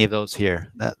very many of those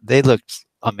here. They look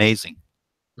amazing.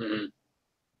 Mhm.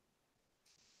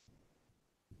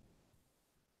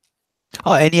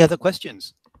 Oh, any other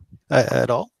questions at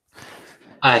all?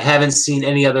 I haven't seen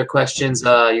any other questions.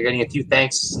 You're getting a few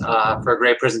thanks for a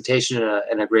great presentation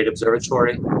and a great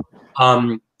observatory.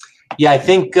 Yeah, I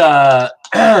think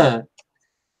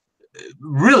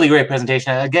really great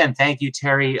presentation. Again, thank you,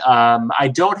 Terry. I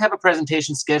don't have a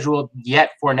presentation scheduled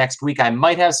yet for next week. I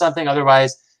might have something.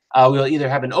 Otherwise, we'll either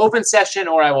have an open session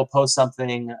or I will post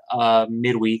something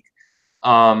midweek.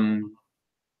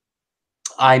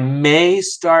 I may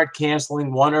start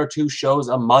canceling 1 or 2 shows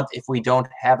a month if we don't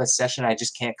have a session. I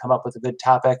just can't come up with a good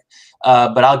topic.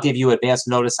 But I'll give you advance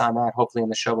notice on that, hopefully in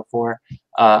the show before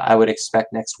I would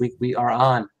expect next week we are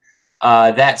on.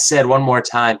 That said, one more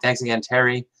time, thanks again,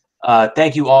 Terry.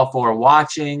 Thank you all for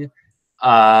watching.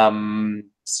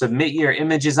 Submit your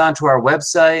images onto our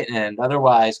website, and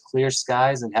otherwise, clear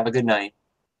skies and have a good night.